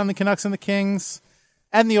I'm with you on the Canucks and the Kings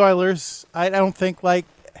and the Oilers. I don't think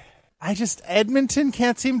Edmonton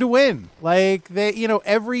can't seem to win. Like they,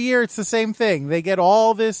 every year it's the same thing. They get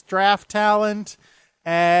all this draft talent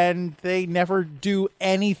and they never do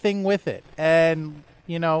anything with it. And,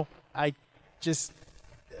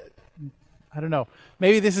 I don't know.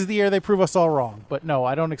 Maybe this is the year they prove us all wrong. But no,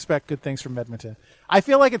 I don't expect good things from Edmonton. I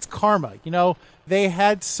feel like it's karma. They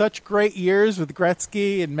had such great years with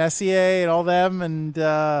Gretzky and Messier and all them, and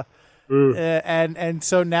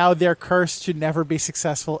so now they're cursed to never be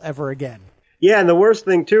successful ever again. Yeah, and the worst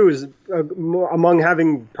thing too is among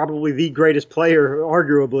having probably the greatest player,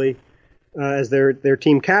 arguably, as their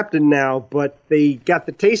team captain now, but they got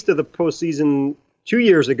the taste of the postseason 2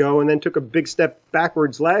 years ago and then took a big step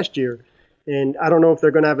backwards last year. And I don't know if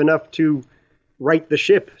they're going to have enough to right the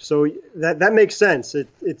ship. So that makes sense.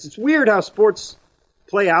 It's weird how sports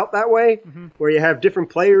play out that way, where you have different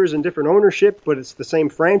players and different ownership, but it's the same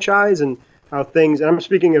franchise, and how things, and I'm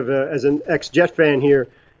speaking of as an ex-Jet fan here,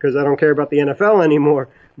 because I don't care about the NFL anymore,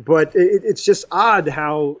 but it's just odd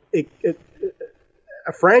how a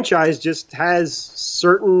franchise just has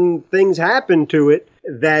certain things happen to it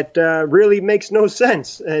that really makes no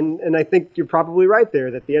sense. And I think you're probably right there,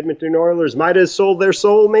 that the Edmonton Oilers might have sold their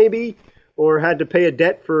soul maybe, or had to pay a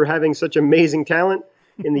debt for having such amazing talent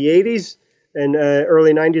in the 80s and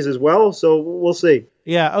early 90s as well. So we'll see.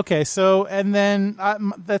 Yeah, okay. So, and then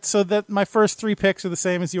that my first three picks are the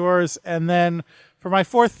same as yours. And then for my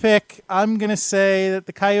fourth pick, I'm going to say that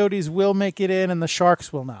the Coyotes will make it in and the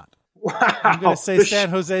Sharks will not. Wow. I'm going to say San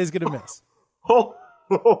Jose is going to miss. Oh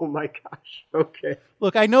my gosh. Okay.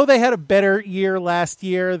 Look, I know they had a better year last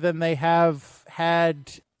year than they have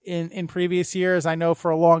had in previous years. I know for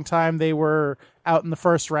a long time they were out in the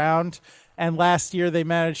first round, and last year they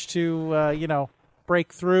managed to,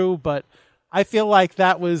 break through. But I feel like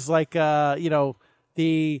that was like, again,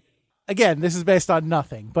 this is based on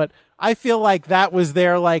nothing, but I feel like that was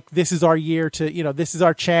their, like, this is our year to, this is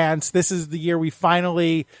our chance. This is the year we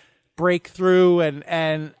finally break through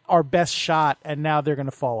and our best shot, and now they're going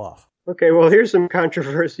to fall off. Okay, well, here's some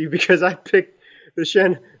controversy, because I picked the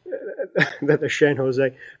San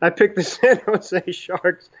Jose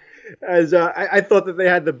Sharks as I thought that they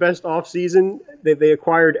had the best offseason. They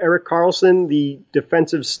acquired Erik Karlsson, the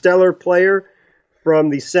defensive stellar player from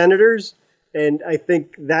the Senators, and I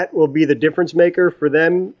think that will be the difference maker for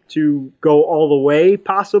them to go all the way,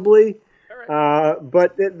 possibly.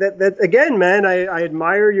 But that again, man, I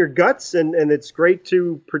admire your guts, and it's great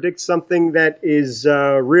to predict something that is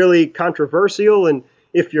really controversial. And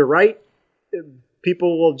if you're right,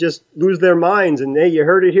 people will just lose their minds. And hey, you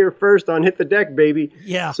heard it here first on Hit the Deck, baby.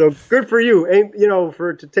 Yeah. So good for you.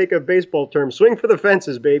 To take a baseball term, swing for the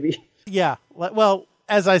fences, baby. Yeah. Well,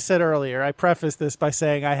 as I said earlier, I prefaced this by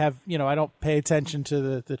saying I have, I don't pay attention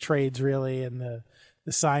to the trades really and the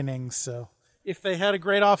signings. So if they had a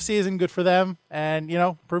great offseason, good for them. And,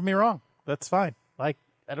 prove me wrong. That's fine. Like,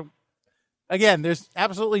 again, there's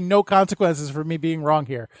absolutely no consequences for me being wrong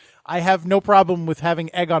here. I have no problem with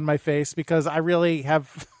having egg on my face, because I really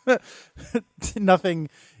have nothing,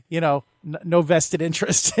 no vested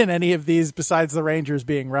interest in any of these besides the Rangers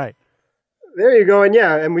being right. There you go. And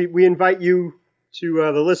and we invite you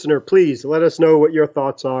to the listener, please let us know what your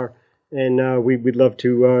thoughts are. And we'd love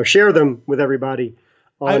to share them with everybody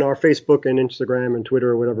on our Facebook and Instagram and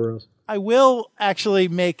Twitter or whatever else. I will actually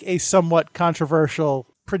make a somewhat controversial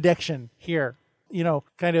prediction here,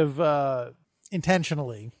 kind of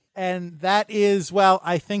intentionally. And that is,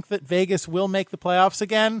 I think that Vegas will make the playoffs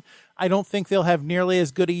again. I don't think they'll have nearly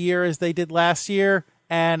as good a year as they did last year.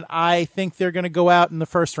 And I think they're going to go out in the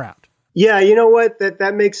first round. Yeah, you know what?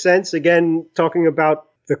 That makes sense. Again, talking about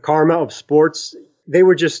the karma of sports, they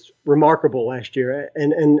were just remarkable last year.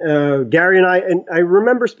 And Gary and I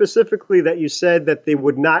remember specifically that you said that they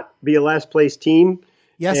would not be a last place team.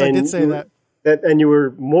 Yes, I did say that. And you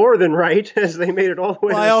were more than right, as they made it all the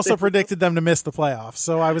way. Well, I also predicted them to miss the playoffs,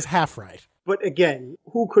 so I was half right. But again,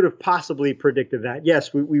 who could have possibly predicted that?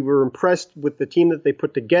 Yes, we were impressed with the team that they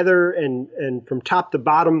put together, and from top to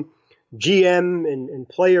bottom, GM and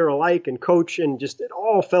player alike and coach, and just it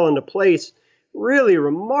all fell into place. Really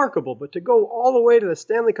remarkable. But to go all the way to the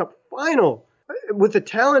Stanley Cup final with the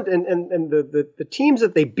talent and the teams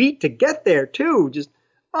that they beat to get there too, just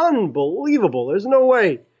unbelievable. There's no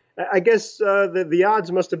way. I guess the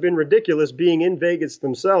odds must have been ridiculous being in Vegas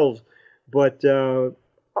themselves, but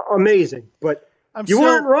amazing. But you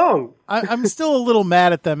weren't wrong. I'm still a little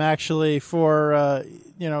mad at them, actually, for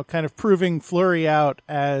kind of proving Fleury out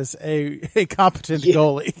as a competent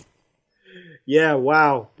goalie. Yeah,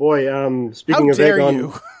 wow, boy. Speaking How of dare egg on,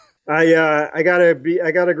 you? I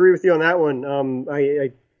gotta agree with you on that one.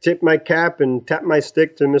 I tip my cap and tap my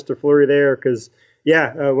stick to Mr. Fleury there because,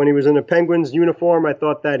 when he was in a Penguins uniform, I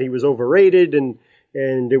thought that he was overrated and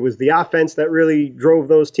it was the offense that really drove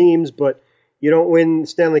those teams. But you don't win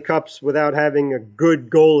Stanley Cups without having a good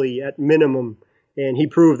goalie at minimum, and he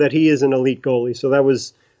proved that he is an elite goalie. So that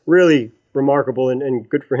was really remarkable and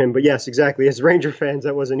good for him. But yes, exactly. As Ranger fans,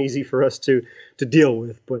 that wasn't easy for us to deal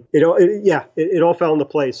with. But it all fell into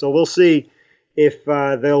place. So we'll see if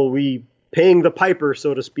they'll be paying the piper,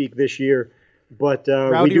 so to speak, this year. But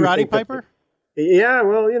Roddy Piper? Yeah,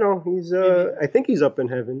 well, he's. I think he's up in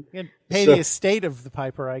heaven. Pay the estate of the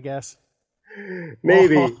piper, I guess.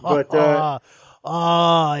 Maybe, but.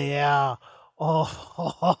 Oh yeah. Oh,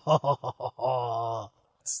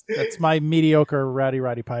 that's my mediocre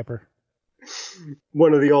Roddy Piper.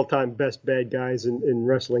 One of the all-time best bad guys in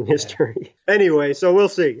wrestling history. Anyway, so we'll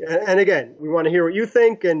see. And again, we want to hear what you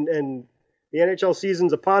think, and the NHL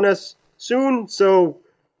season's upon us soon, so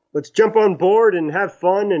let's jump on board and have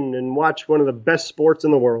fun and watch one of the best sports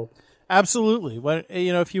in the world. Absolutely.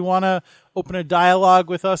 If you want to open a dialogue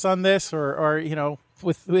with us on this or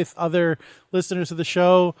with other listeners of the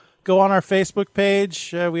show, go on our Facebook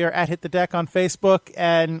page. We are at Hit the Deck on Facebook,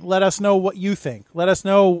 and let us know what you think. Let us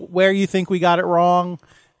know where you think we got it wrong,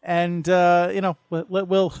 and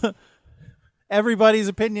we'll everybody's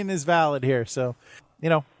opinion is valid here. So,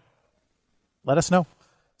 let us know.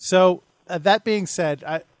 So that being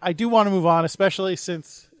said, I do want to move on, especially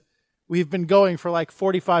since we've been going for like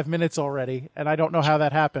 45 minutes already, and I don't know how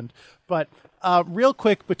that happened. But real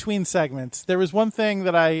quick, between segments, there was one thing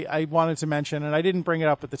that I wanted to mention, and I didn't bring it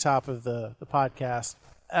up at the top of the podcast,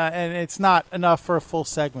 and it's not enough for a full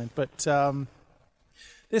segment. But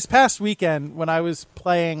this past weekend, when I was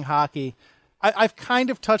playing hockey, I've kind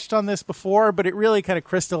of touched on this before, but it really kind of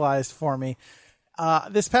crystallized for me.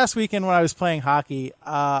 This past weekend when I was playing hockey,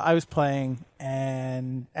 I was playing,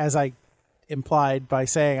 and as I implied by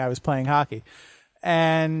saying I was playing hockey.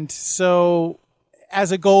 And so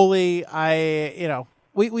as a goalie,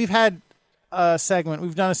 we've had a segment,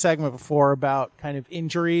 we've done a segment before about kind of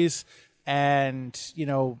injuries and,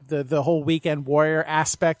 the whole weekend warrior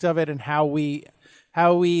aspect of it and how we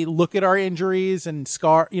look at our injuries and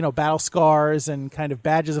battle scars and kind of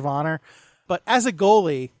badges of honor. But as a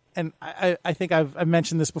goalie, and I think I've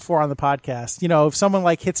mentioned this before on the podcast, if someone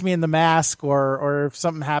like hits me in the mask or if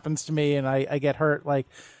something happens to me and I get hurt, like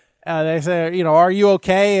they say, are you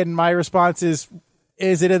okay? And my response is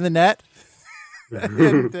it in the net?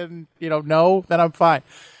 and then, no, then I'm fine.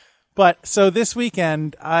 But so this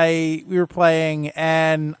weekend we were playing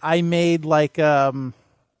and I made like, I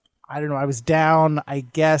don't know, I was down. I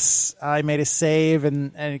guess I made a save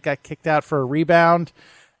and it got kicked out for a rebound.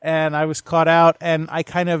 And I was caught out, and I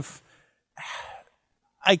kind of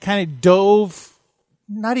dove,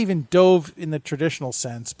 not even dove in the traditional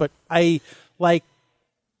sense, but I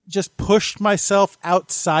just pushed myself out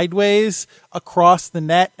sideways across the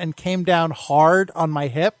net and came down hard on my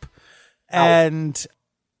hip. And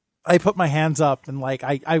I put my hands up and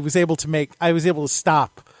I was able to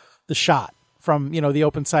stop the shot from, the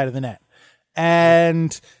open side of the net.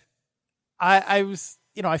 And I was,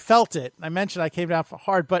 I felt it. I mentioned I came down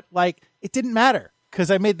hard, but it didn't matter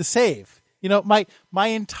because I made the save. My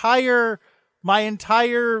entire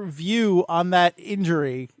view on that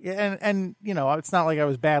injury, and it's not like I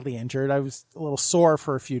was badly injured. I was a little sore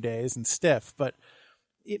for a few days and stiff, but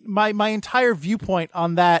my entire viewpoint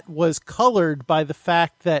on that was colored by the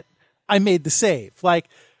fact that I made the save.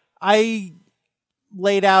 I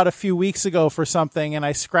laid out a few weeks ago for something and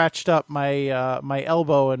I scratched up my my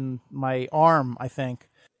elbow and my arm, I think.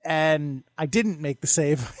 And I didn't make the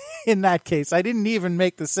save in that case. I didn't even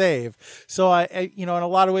make the save. So I in a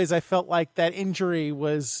lot of ways I felt like that injury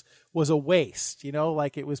was a waste,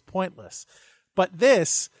 like it was pointless. But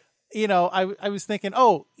this, I was thinking,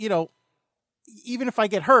 even if I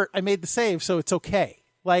get hurt, I made the save, so it's okay.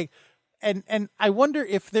 And I wonder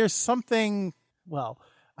if there's something, well,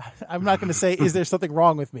 I'm not going to say, is there something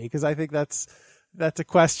wrong with me? Because I think that's a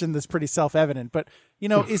question that's pretty self-evident. But,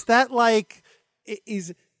 is that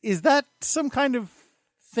is that some kind of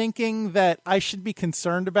thinking that I should be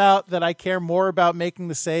concerned about, that I care more about making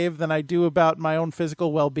the save than I do about my own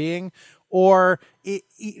physical well-being? Or, do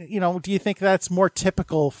you think that's more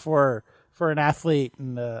typical for an athlete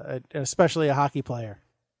and especially a hockey player?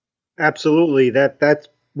 Absolutely. That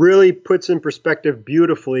really puts in perspective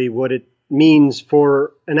beautifully what it means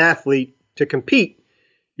for an athlete to compete,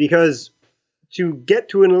 because to get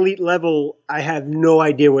to an elite level, I have no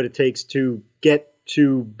idea what it takes to get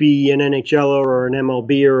to be an NHLer or an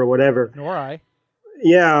MLBer or whatever. Nor I.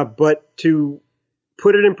 Yeah, but to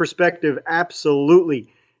put it in perspective, absolutely.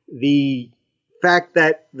 The fact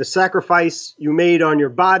that the sacrifice you made on your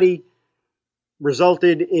body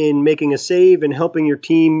resulted in making a save and helping your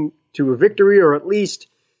team to a victory, or at least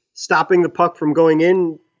stopping the puck from going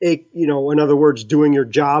in, in other words, doing your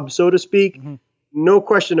job, so to speak. Mm-hmm. No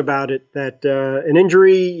question about it that an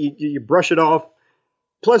injury, you brush it off.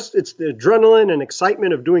 Plus, it's the adrenaline and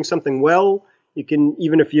excitement of doing something well. You can,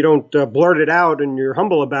 even if you don't blurt it out and you're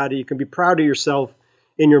humble about it, you can be proud of yourself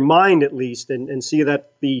in your mind at least, and see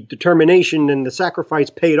that the determination and the sacrifice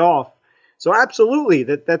paid off. So absolutely,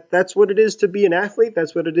 that's what it is to be an athlete.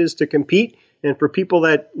 That's what it is to compete. And for people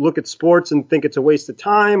that look at sports and think it's a waste of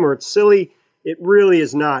time or it's silly, it really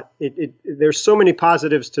is not. There's so many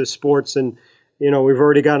positives to sports, and we've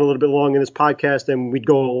already gone a little bit long in this podcast, and we'd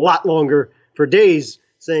go a lot longer for days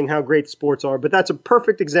saying how great sports are. But that's a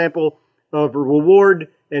perfect example of a reward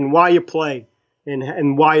and why you play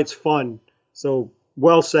and why it's fun. So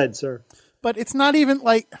well said, sir. But it's not even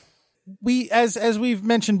like as we've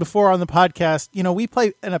mentioned before on the podcast, we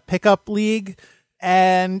play in a pickup league,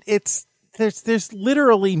 and there's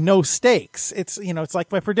literally no stakes. It's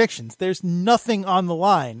like my predictions. There's nothing on the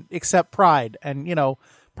line except pride and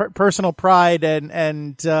personal pride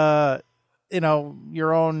and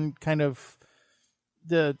your own kind of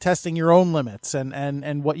the testing your own limits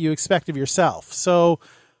and what you expect of yourself. So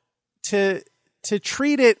to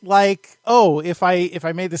treat it like, oh, if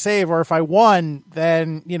I made the save or if I won,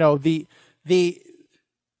 then the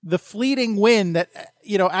fleeting win that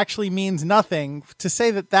actually means nothing, to say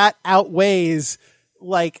that outweighs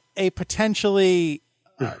like a potentially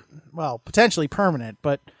potentially permanent,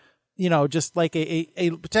 but just like a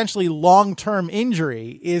potentially long-term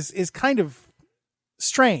injury is kind of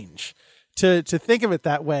strange to think of it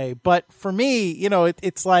that way. But for me,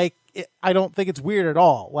 it's like I don't think it's weird at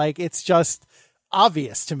all. Like, it's just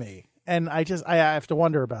obvious to me, and I have to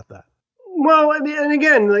wonder about that. Well, I mean, and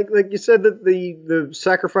again, like you said, that the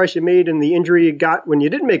sacrifice you made and the injury you got when you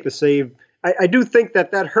didn't make the save, I do think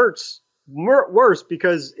that hurts worse,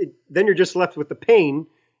 because then you're just left with the pain,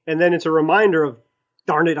 and then it's a reminder of,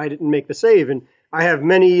 darn it, I didn't make the save. And I have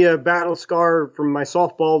many battle scar from my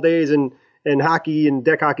softball days and hockey and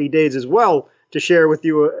deck hockey days as well to share with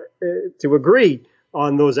you, to agree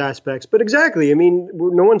on those aspects. But exactly, I mean,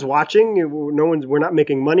 no one's watching, we're not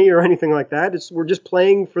making money or anything like that. We're just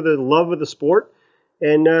playing for the love of the sport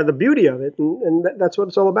and the beauty of it, and that's what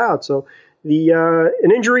it's all about. So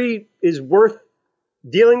an injury is worth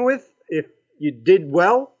dealing with if you did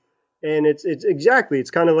well, and it's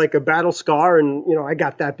kind of like a battle scar, and I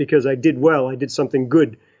got that because I did well, I did something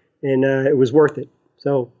good, and it was worth it.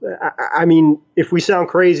 So I mean, if we sound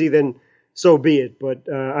crazy, then so be it. But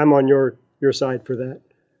I'm on your side for that.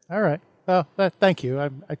 All right. Well, thank you.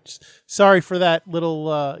 I'm sorry for that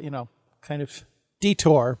little, kind of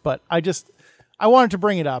detour, but I wanted to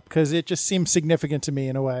bring it up because it just seems significant to me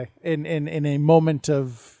in a way, in a moment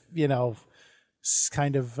of,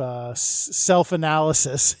 kind of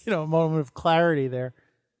self-analysis, a moment of clarity there.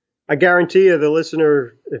 I guarantee you, the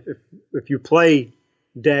listener, if you play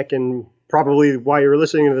deck, and probably why you're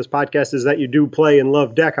listening to this podcast is that you do play and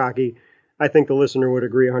love deck hockey, I think the listener would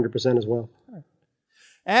agree 100% as well.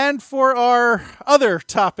 And for our other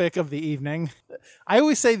topic of the evening, I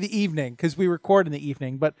always say the evening because we record in the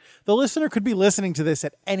evening, but the listener could be listening to this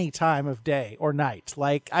at any time of day or night.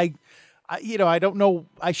 Like I don't know.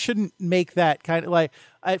 I shouldn't make that kind of like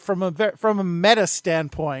from a meta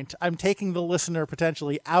standpoint, I'm taking the listener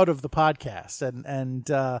potentially out of the podcast, and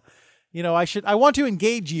I want to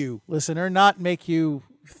engage you, listener, not make you,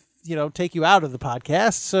 take you out of the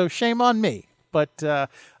podcast. So shame on me. But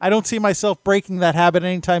I don't see myself breaking that habit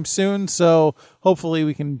anytime soon. So hopefully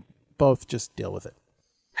we can both just deal with it.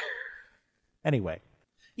 Anyway.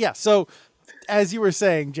 Yeah. So as you were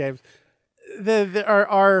saying, James,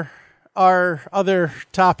 our other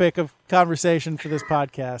topic of conversation for this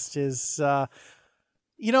podcast is, I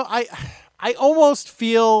almost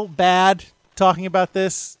feel bad talking about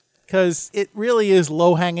this because it really is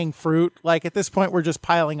low-hanging fruit. Like, at this point, we're just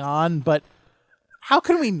piling on, but how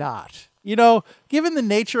can we not? Given the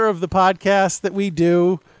nature of the podcast that we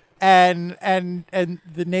do and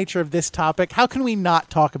the nature of this topic, how can we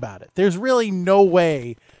not talk about it? There's really no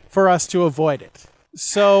way for us to avoid it.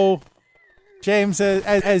 So, James,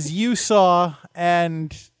 as you saw,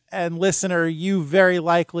 and listener, you very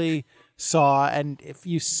likely saw, and if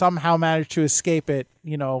you somehow managed to escape it,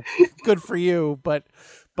 good for you, but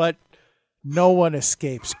no one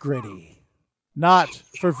escapes Gritty. Not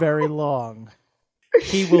for very long.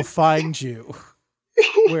 He will find you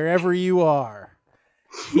wherever you are.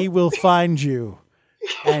 He will find you,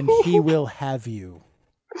 and he will have you.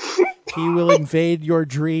 He will invade your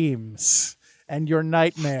dreams and your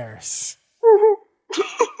nightmares.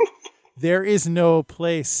 There is no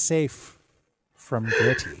place safe from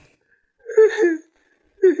Gritty.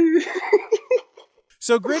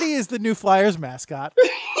 So Gritty is the new Flyers mascot.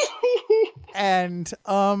 And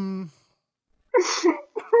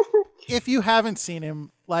if you haven't seen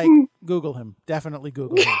him, like, Google him. Definitely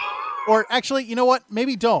Google him. Or actually, you know what?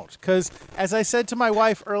 Maybe don't. Because as I said to my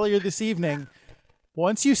wife earlier this evening,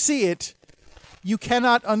 once you see it, you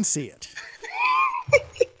cannot unsee it.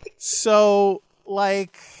 So,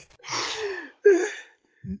 like,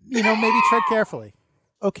 maybe tread carefully.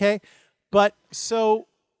 Okay? But so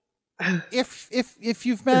if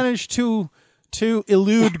you've managed to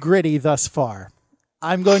elude Gritty thus far,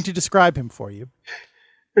 I'm going to describe him for you.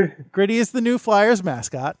 Gritty is the new Flyers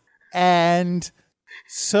mascot, and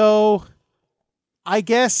so I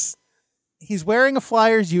guess he's wearing a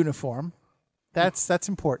Flyers uniform. That's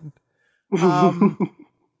important. To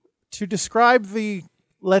describe the,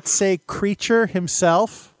 let's say, creature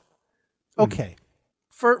himself. Okay.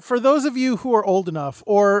 For those of you who are old enough,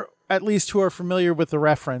 or at least who are familiar with the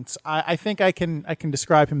reference, I think I can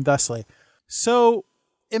describe him thusly. So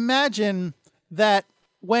imagine that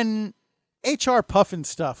when HR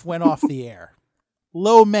Pufnstuf went off the air,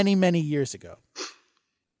 many, many years ago,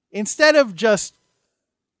 instead of just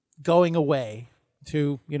going away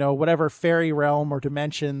to, whatever fairy realm or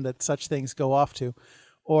dimension that such things go off to,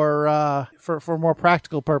 or for more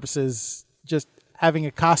practical purposes, just having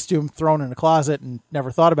a costume thrown in a closet and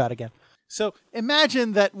never thought about again. So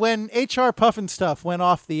imagine that when HR Pufnstuf went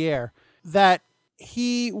off the air, that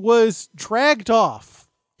he was dragged off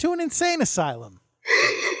to an insane asylum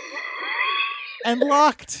and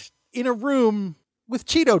locked in a room with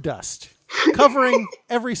Cheeto dust covering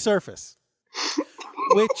every surface,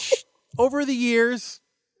 which over the years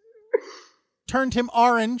turned him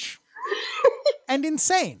orange and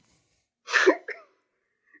insane.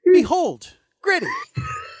 Behold, Gritty.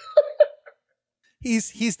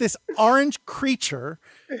 He's this orange creature.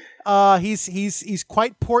 He's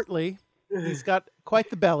quite portly. He's got quite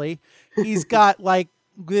the belly. He's got like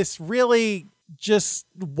this really just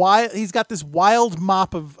wild. He's got this wild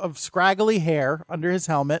mop of scraggly hair under his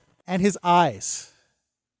helmet, and his eyes.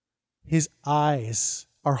 His eyes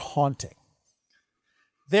are haunting.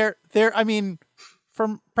 They're. I mean,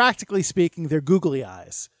 from practically speaking, they're googly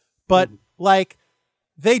eyes, but like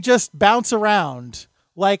they just bounce around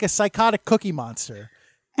like a psychotic Cookie Monster,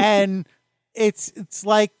 and it's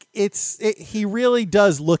like he really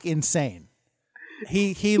does look insane.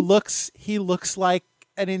 He looks like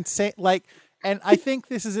an insane, like, and I think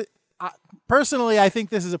this is personally I think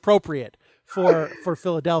this is appropriate for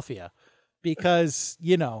Philadelphia, because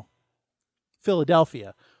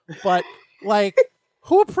Philadelphia, but like,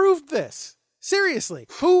 who approved this? Seriously,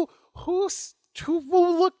 who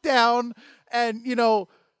will look down and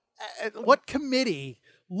what committee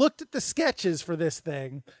looked at the sketches for this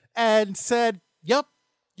thing and said, yep,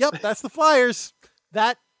 that's the Flyers.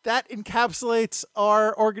 That encapsulates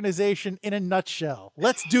our organization in a nutshell.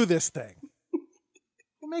 Let's do this thing.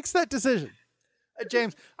 Who makes that decision?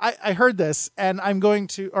 James, I heard this and I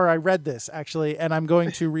read this actually, and I'm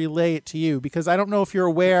going to relay it to you because I don't know if you're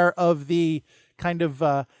aware of the kind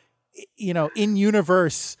of,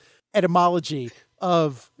 in-universe etymology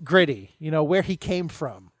of Gritty, where he came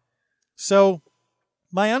from. So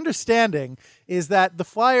my understanding is that the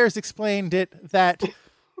Flyers explained it that,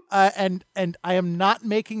 and I am not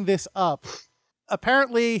making this up.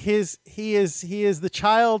 Apparently, he is the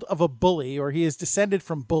child of a bully, or he is descended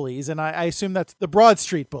from bullies, and I assume that's the Broad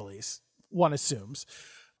Street bullies. One assumes,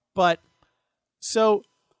 but so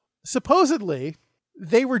supposedly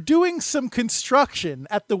they were doing some construction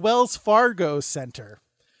at the Wells Fargo Center,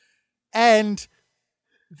 and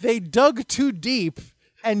they dug too deep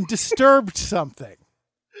and disturbed something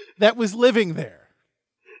that was living there.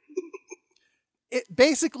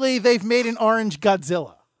 Basically, they've made an orange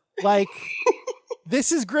Godzilla. Like,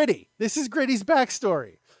 this is Gritty. This is Gritty's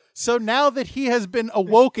backstory. So now that he has been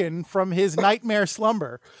awoken from his nightmare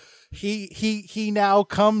slumber, he now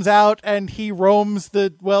comes out and he roams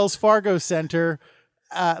the Wells Fargo Center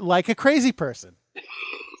like a crazy person.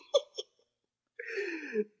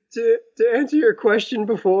 To answer your question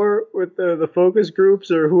before with the focus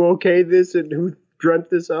groups or who okayed this and who dreamt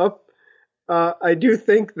this up, I do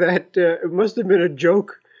think that it must have been a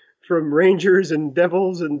joke from Rangers and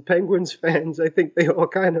Devils and Penguins fans. I think they all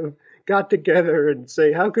kind of got together and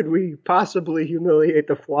say, how could we possibly humiliate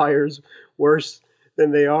the Flyers worse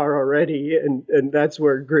than they are already? And that's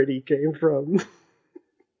where Gritty came from.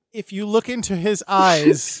 If you look into his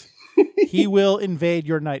eyes, he will invade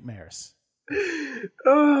your nightmares.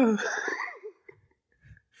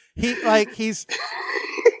 He's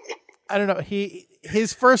I don't know,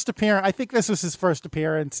 his first appearance, I think this was his first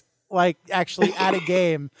appearance, like actually at a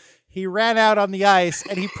game. He ran out on the ice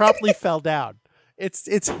and he promptly fell down.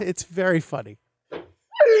 It's very funny.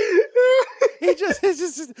 It's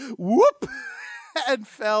just whoop and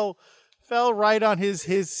fell right on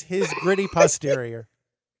his gritty posterior.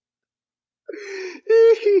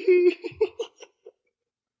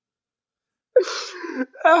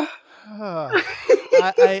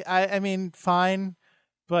 I mean, fine,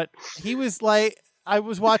 but he was like, I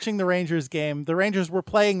was watching the Rangers game. The Rangers were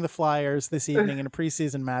playing the Flyers this evening in a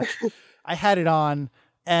preseason match. I had it on,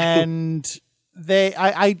 and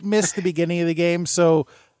I missed the beginning of the game, so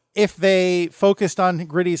if they focused on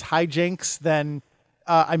Gritty's hijinks, then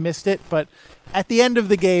I missed it. But at the end of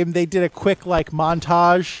the game, they did a quick like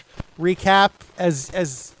montage recap,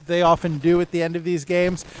 as they often do at the end of these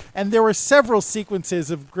games, and there were several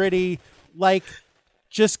sequences of Gritty like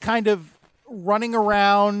just kind of running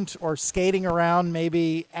around or skating around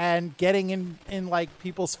maybe and getting in like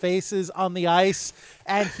people's faces on the ice,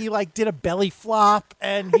 and he like did a belly flop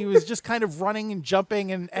and he was just kind of running and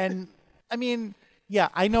jumping and I mean, yeah,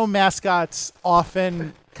 I know mascots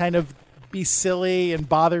often kind of be silly and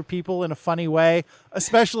bother people in a funny way,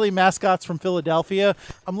 especially mascots from Philadelphia.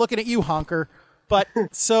 I'm looking at you, Honker. But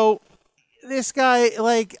so this guy,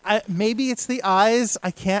 like, maybe it's the eyes.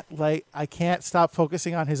 I can't stop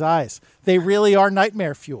focusing on his eyes. They really are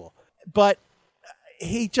nightmare fuel. But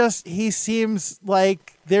he seems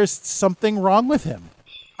like there's something wrong with him.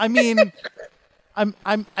 I mean,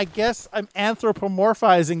 I guess I'm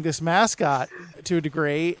anthropomorphizing this mascot to a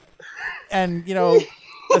degree, and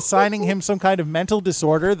assigning him some kind of mental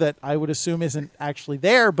disorder that I would assume isn't actually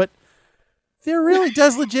there, but there really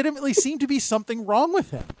does legitimately seem to be something wrong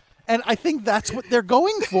with him. And I think that's what they're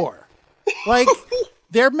going for. Like,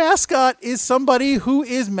 their mascot is somebody who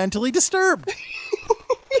is mentally disturbed.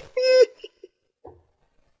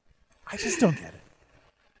 I just don't get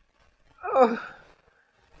it.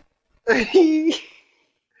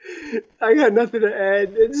 I got nothing to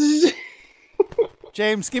add.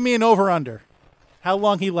 James, give me an over-under. How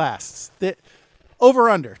long he lasts.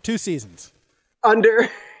 Over-under, 2 seasons. Under.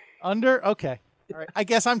 Under? Okay. All right. I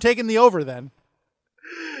guess I'm taking the over then.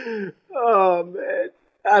 Oh, man.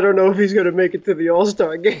 I don't know if he's going to make it to the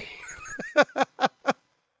All-Star game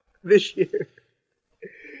this year.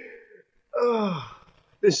 Oh,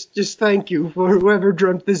 just thank you for whoever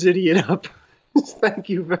dreamt this idiot up. Just thank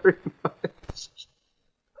you very much.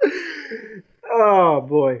 Oh,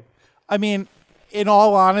 boy. I mean, in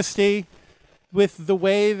all honesty, with the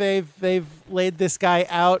way they've laid this guy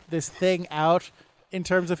out, this thing out, in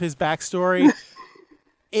terms of his backstory,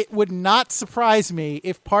 it would not surprise me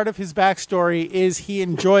if part of his backstory is he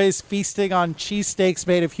enjoys feasting on cheesesteaks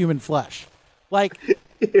made of human flesh. Like,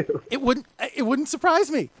 it wouldn't surprise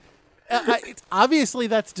me. Obviously,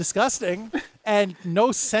 that's disgusting, and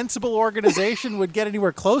no sensible organization would get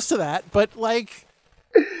anywhere close to that. But like,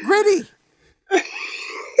 Gritty,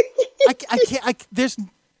 I can't.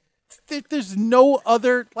 There's no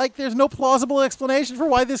other, like, there's no plausible explanation for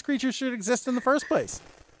why this creature should exist in the first place.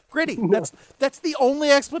 Gritty. That's the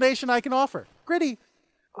only explanation I can offer. Gritty.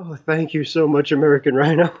 Oh, thank you so much, American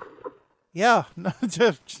Rhino. Yeah.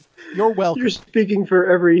 You're welcome. You're speaking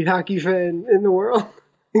for every hockey fan in the world,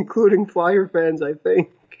 including Flyer fans, I think.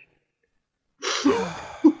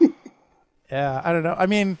 Yeah, I don't know. I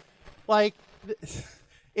mean, like,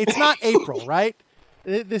 it's not April, right?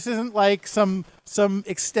 This isn't like some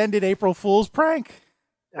extended April Fool's prank.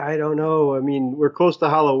 I don't know. I mean, we're close to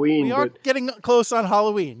Halloween. We are getting close on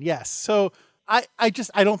Halloween, yes. So I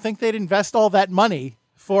don't think they'd invest all that money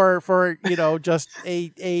for just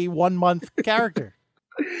a 1 month character.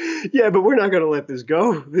 Yeah, but we're not going to let this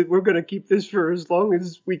go. We're going to keep this for as long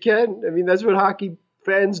as we can. I mean, that's what hockey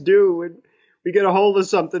fans do. When we get a hold of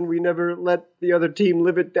something, we never let the other team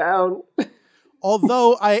live it down.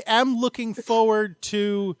 Although I am looking forward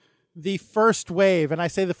to the first wave, and I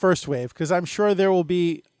say the first wave because I'm sure there will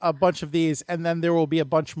be a bunch of these, and then there will be a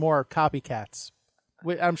bunch more copycats.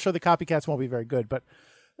 I'm sure the copycats won't be very good, but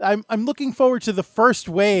I'm looking forward to the first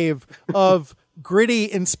wave of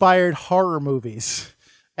Gritty-inspired horror movies,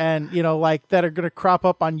 and like that are going to crop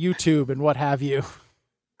up on YouTube and what have you.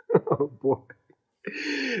 Oh boy.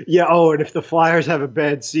 Yeah. Oh, and if the Flyers have a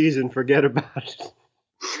bad season, forget about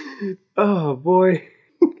it. Oh boy.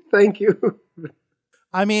 Thank you.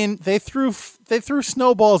 I mean, they threw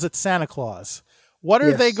snowballs at Santa Claus. What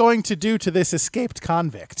are they going to do to this escaped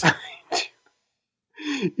convict?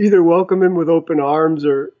 Either welcome him with open arms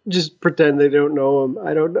or just pretend they don't know him.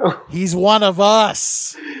 I don't know. He's one of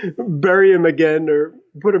us. Bury him again or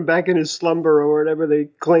put him back in his slumber or whatever they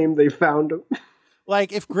claim they found him.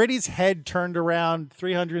 Like, if Gritty's head turned around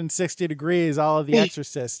 360 degrees, all of The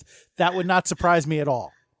Exorcist, that would not surprise me at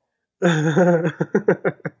all. Thank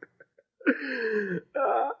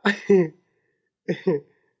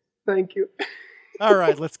you. All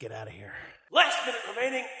right, let's get out of here. Last minute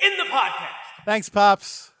remaining in the podcast. Thanks,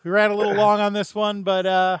 Pops. We ran a little long on this one, but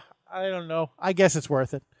I don't know. I guess it's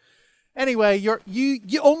worth it. Anyway,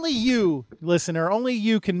 only you, listener, only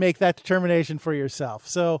you can make that determination for yourself.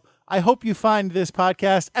 So I hope you find this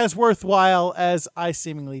podcast as worthwhile as I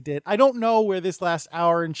seemingly did. I don't know where this last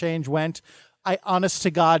hour and change went. I honest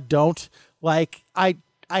to God don't. Like, I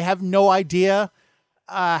have no idea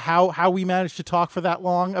how we managed to talk for that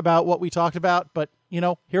long about what we talked about, but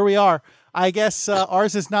here we are. I guess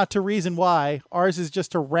ours is not to reason why. Ours is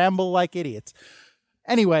just to ramble like idiots.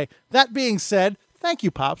 Anyway, that being said, thank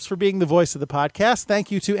you, Pops, for being the voice of the podcast.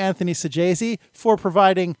 Thank you to Anthony Sajazi for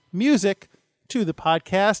providing music to the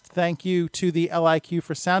podcast. Thank you to the LIQ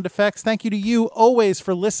for sound effects. Thank you to you always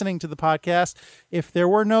for listening to the podcast. If there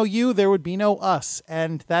were no you, there would be no us,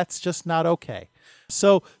 and that's just not okay.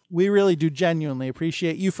 So we really do genuinely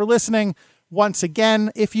appreciate you for listening. Once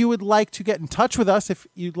again, if you would like to get in touch with us, if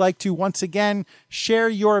you'd like to once again share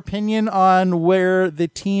your opinion on where the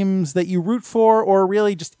teams that you root for, or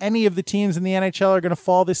really just any of the teams in the NHL are going to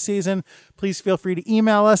fall this season, please feel free to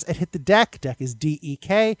email us at hitthedek. Deck is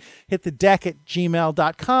DEK.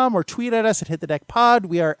 hitthedek@gmail.com, or tweet at us at hitthedekpod.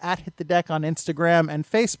 We are at hitthedek on Instagram and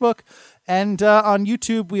Facebook. And on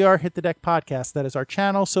YouTube, we are Hit the Deck Podcast. That is our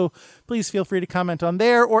channel. So please feel free to comment on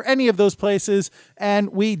there or any of those places. And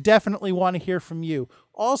we definitely want to hear from you.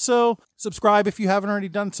 Also, subscribe if you haven't already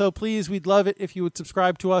done so. Please, we'd love it if you would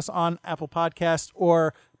subscribe to us on Apple Podcasts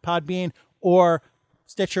or Podbean or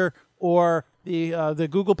Stitcher or the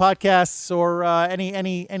Google Podcasts or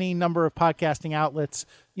any number of podcasting outlets.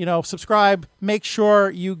 Subscribe. Make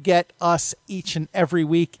sure you get us each and every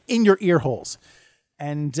week in your ear holes.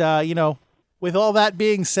 And, with all that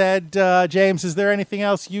being said, James, is there anything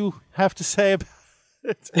else you have to say about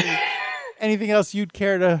it? Anything else you'd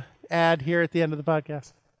care to add here at the end of the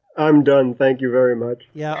podcast? I'm done. Thank you very much.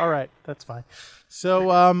 Yeah, all right. That's fine.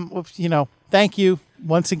 So, thank you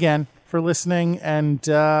once again for listening. And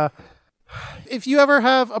if you ever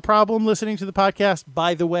have a problem listening to the podcast,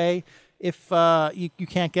 by the way, if you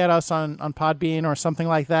can't get us on Podbean or something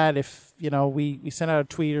like that, if we send out a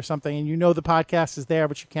tweet or something and the podcast is there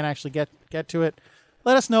but you can't actually get to it,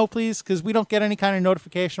 let us know, please, because we don't get any kind of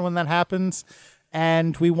notification when that happens,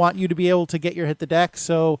 and we want you to be able to get your Hit the Deck.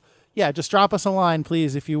 So yeah, just drop us a line,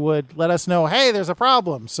 please, if you would. Let us know, hey, there's a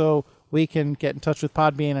problem, so we can get in touch with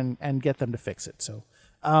Podbean and get them to fix it. So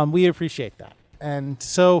we appreciate that. And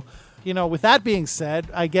so with that being said,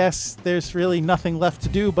 I guess there's really nothing left to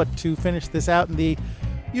do but to finish this out in the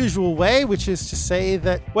usual way, which is to say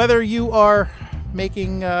that whether you are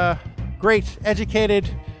making great educated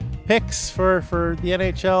picks for the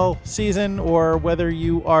NHL season, or whether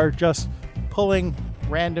you are just pulling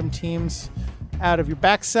random teams out of your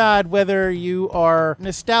backside, whether you are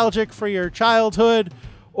nostalgic for your childhood,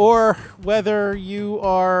 or whether you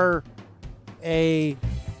are a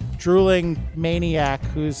drooling maniac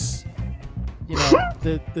who's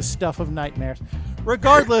the stuff of nightmares.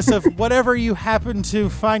 Regardless of whatever you happen to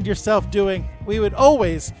find yourself doing, we would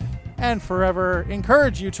always and forever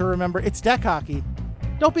encourage you to remember it's deck hockey.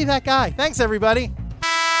 Don't be that guy. Thanks, everybody.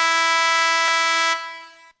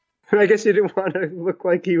 I guess you didn't want to look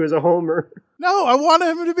like he was a homer. No, I want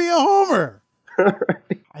him to be a homer. All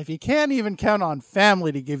right. If you can't even count on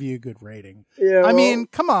family to give you a good rating. Yeah, I mean,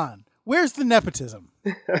 come on. Where's the nepotism?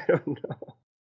 I don't know.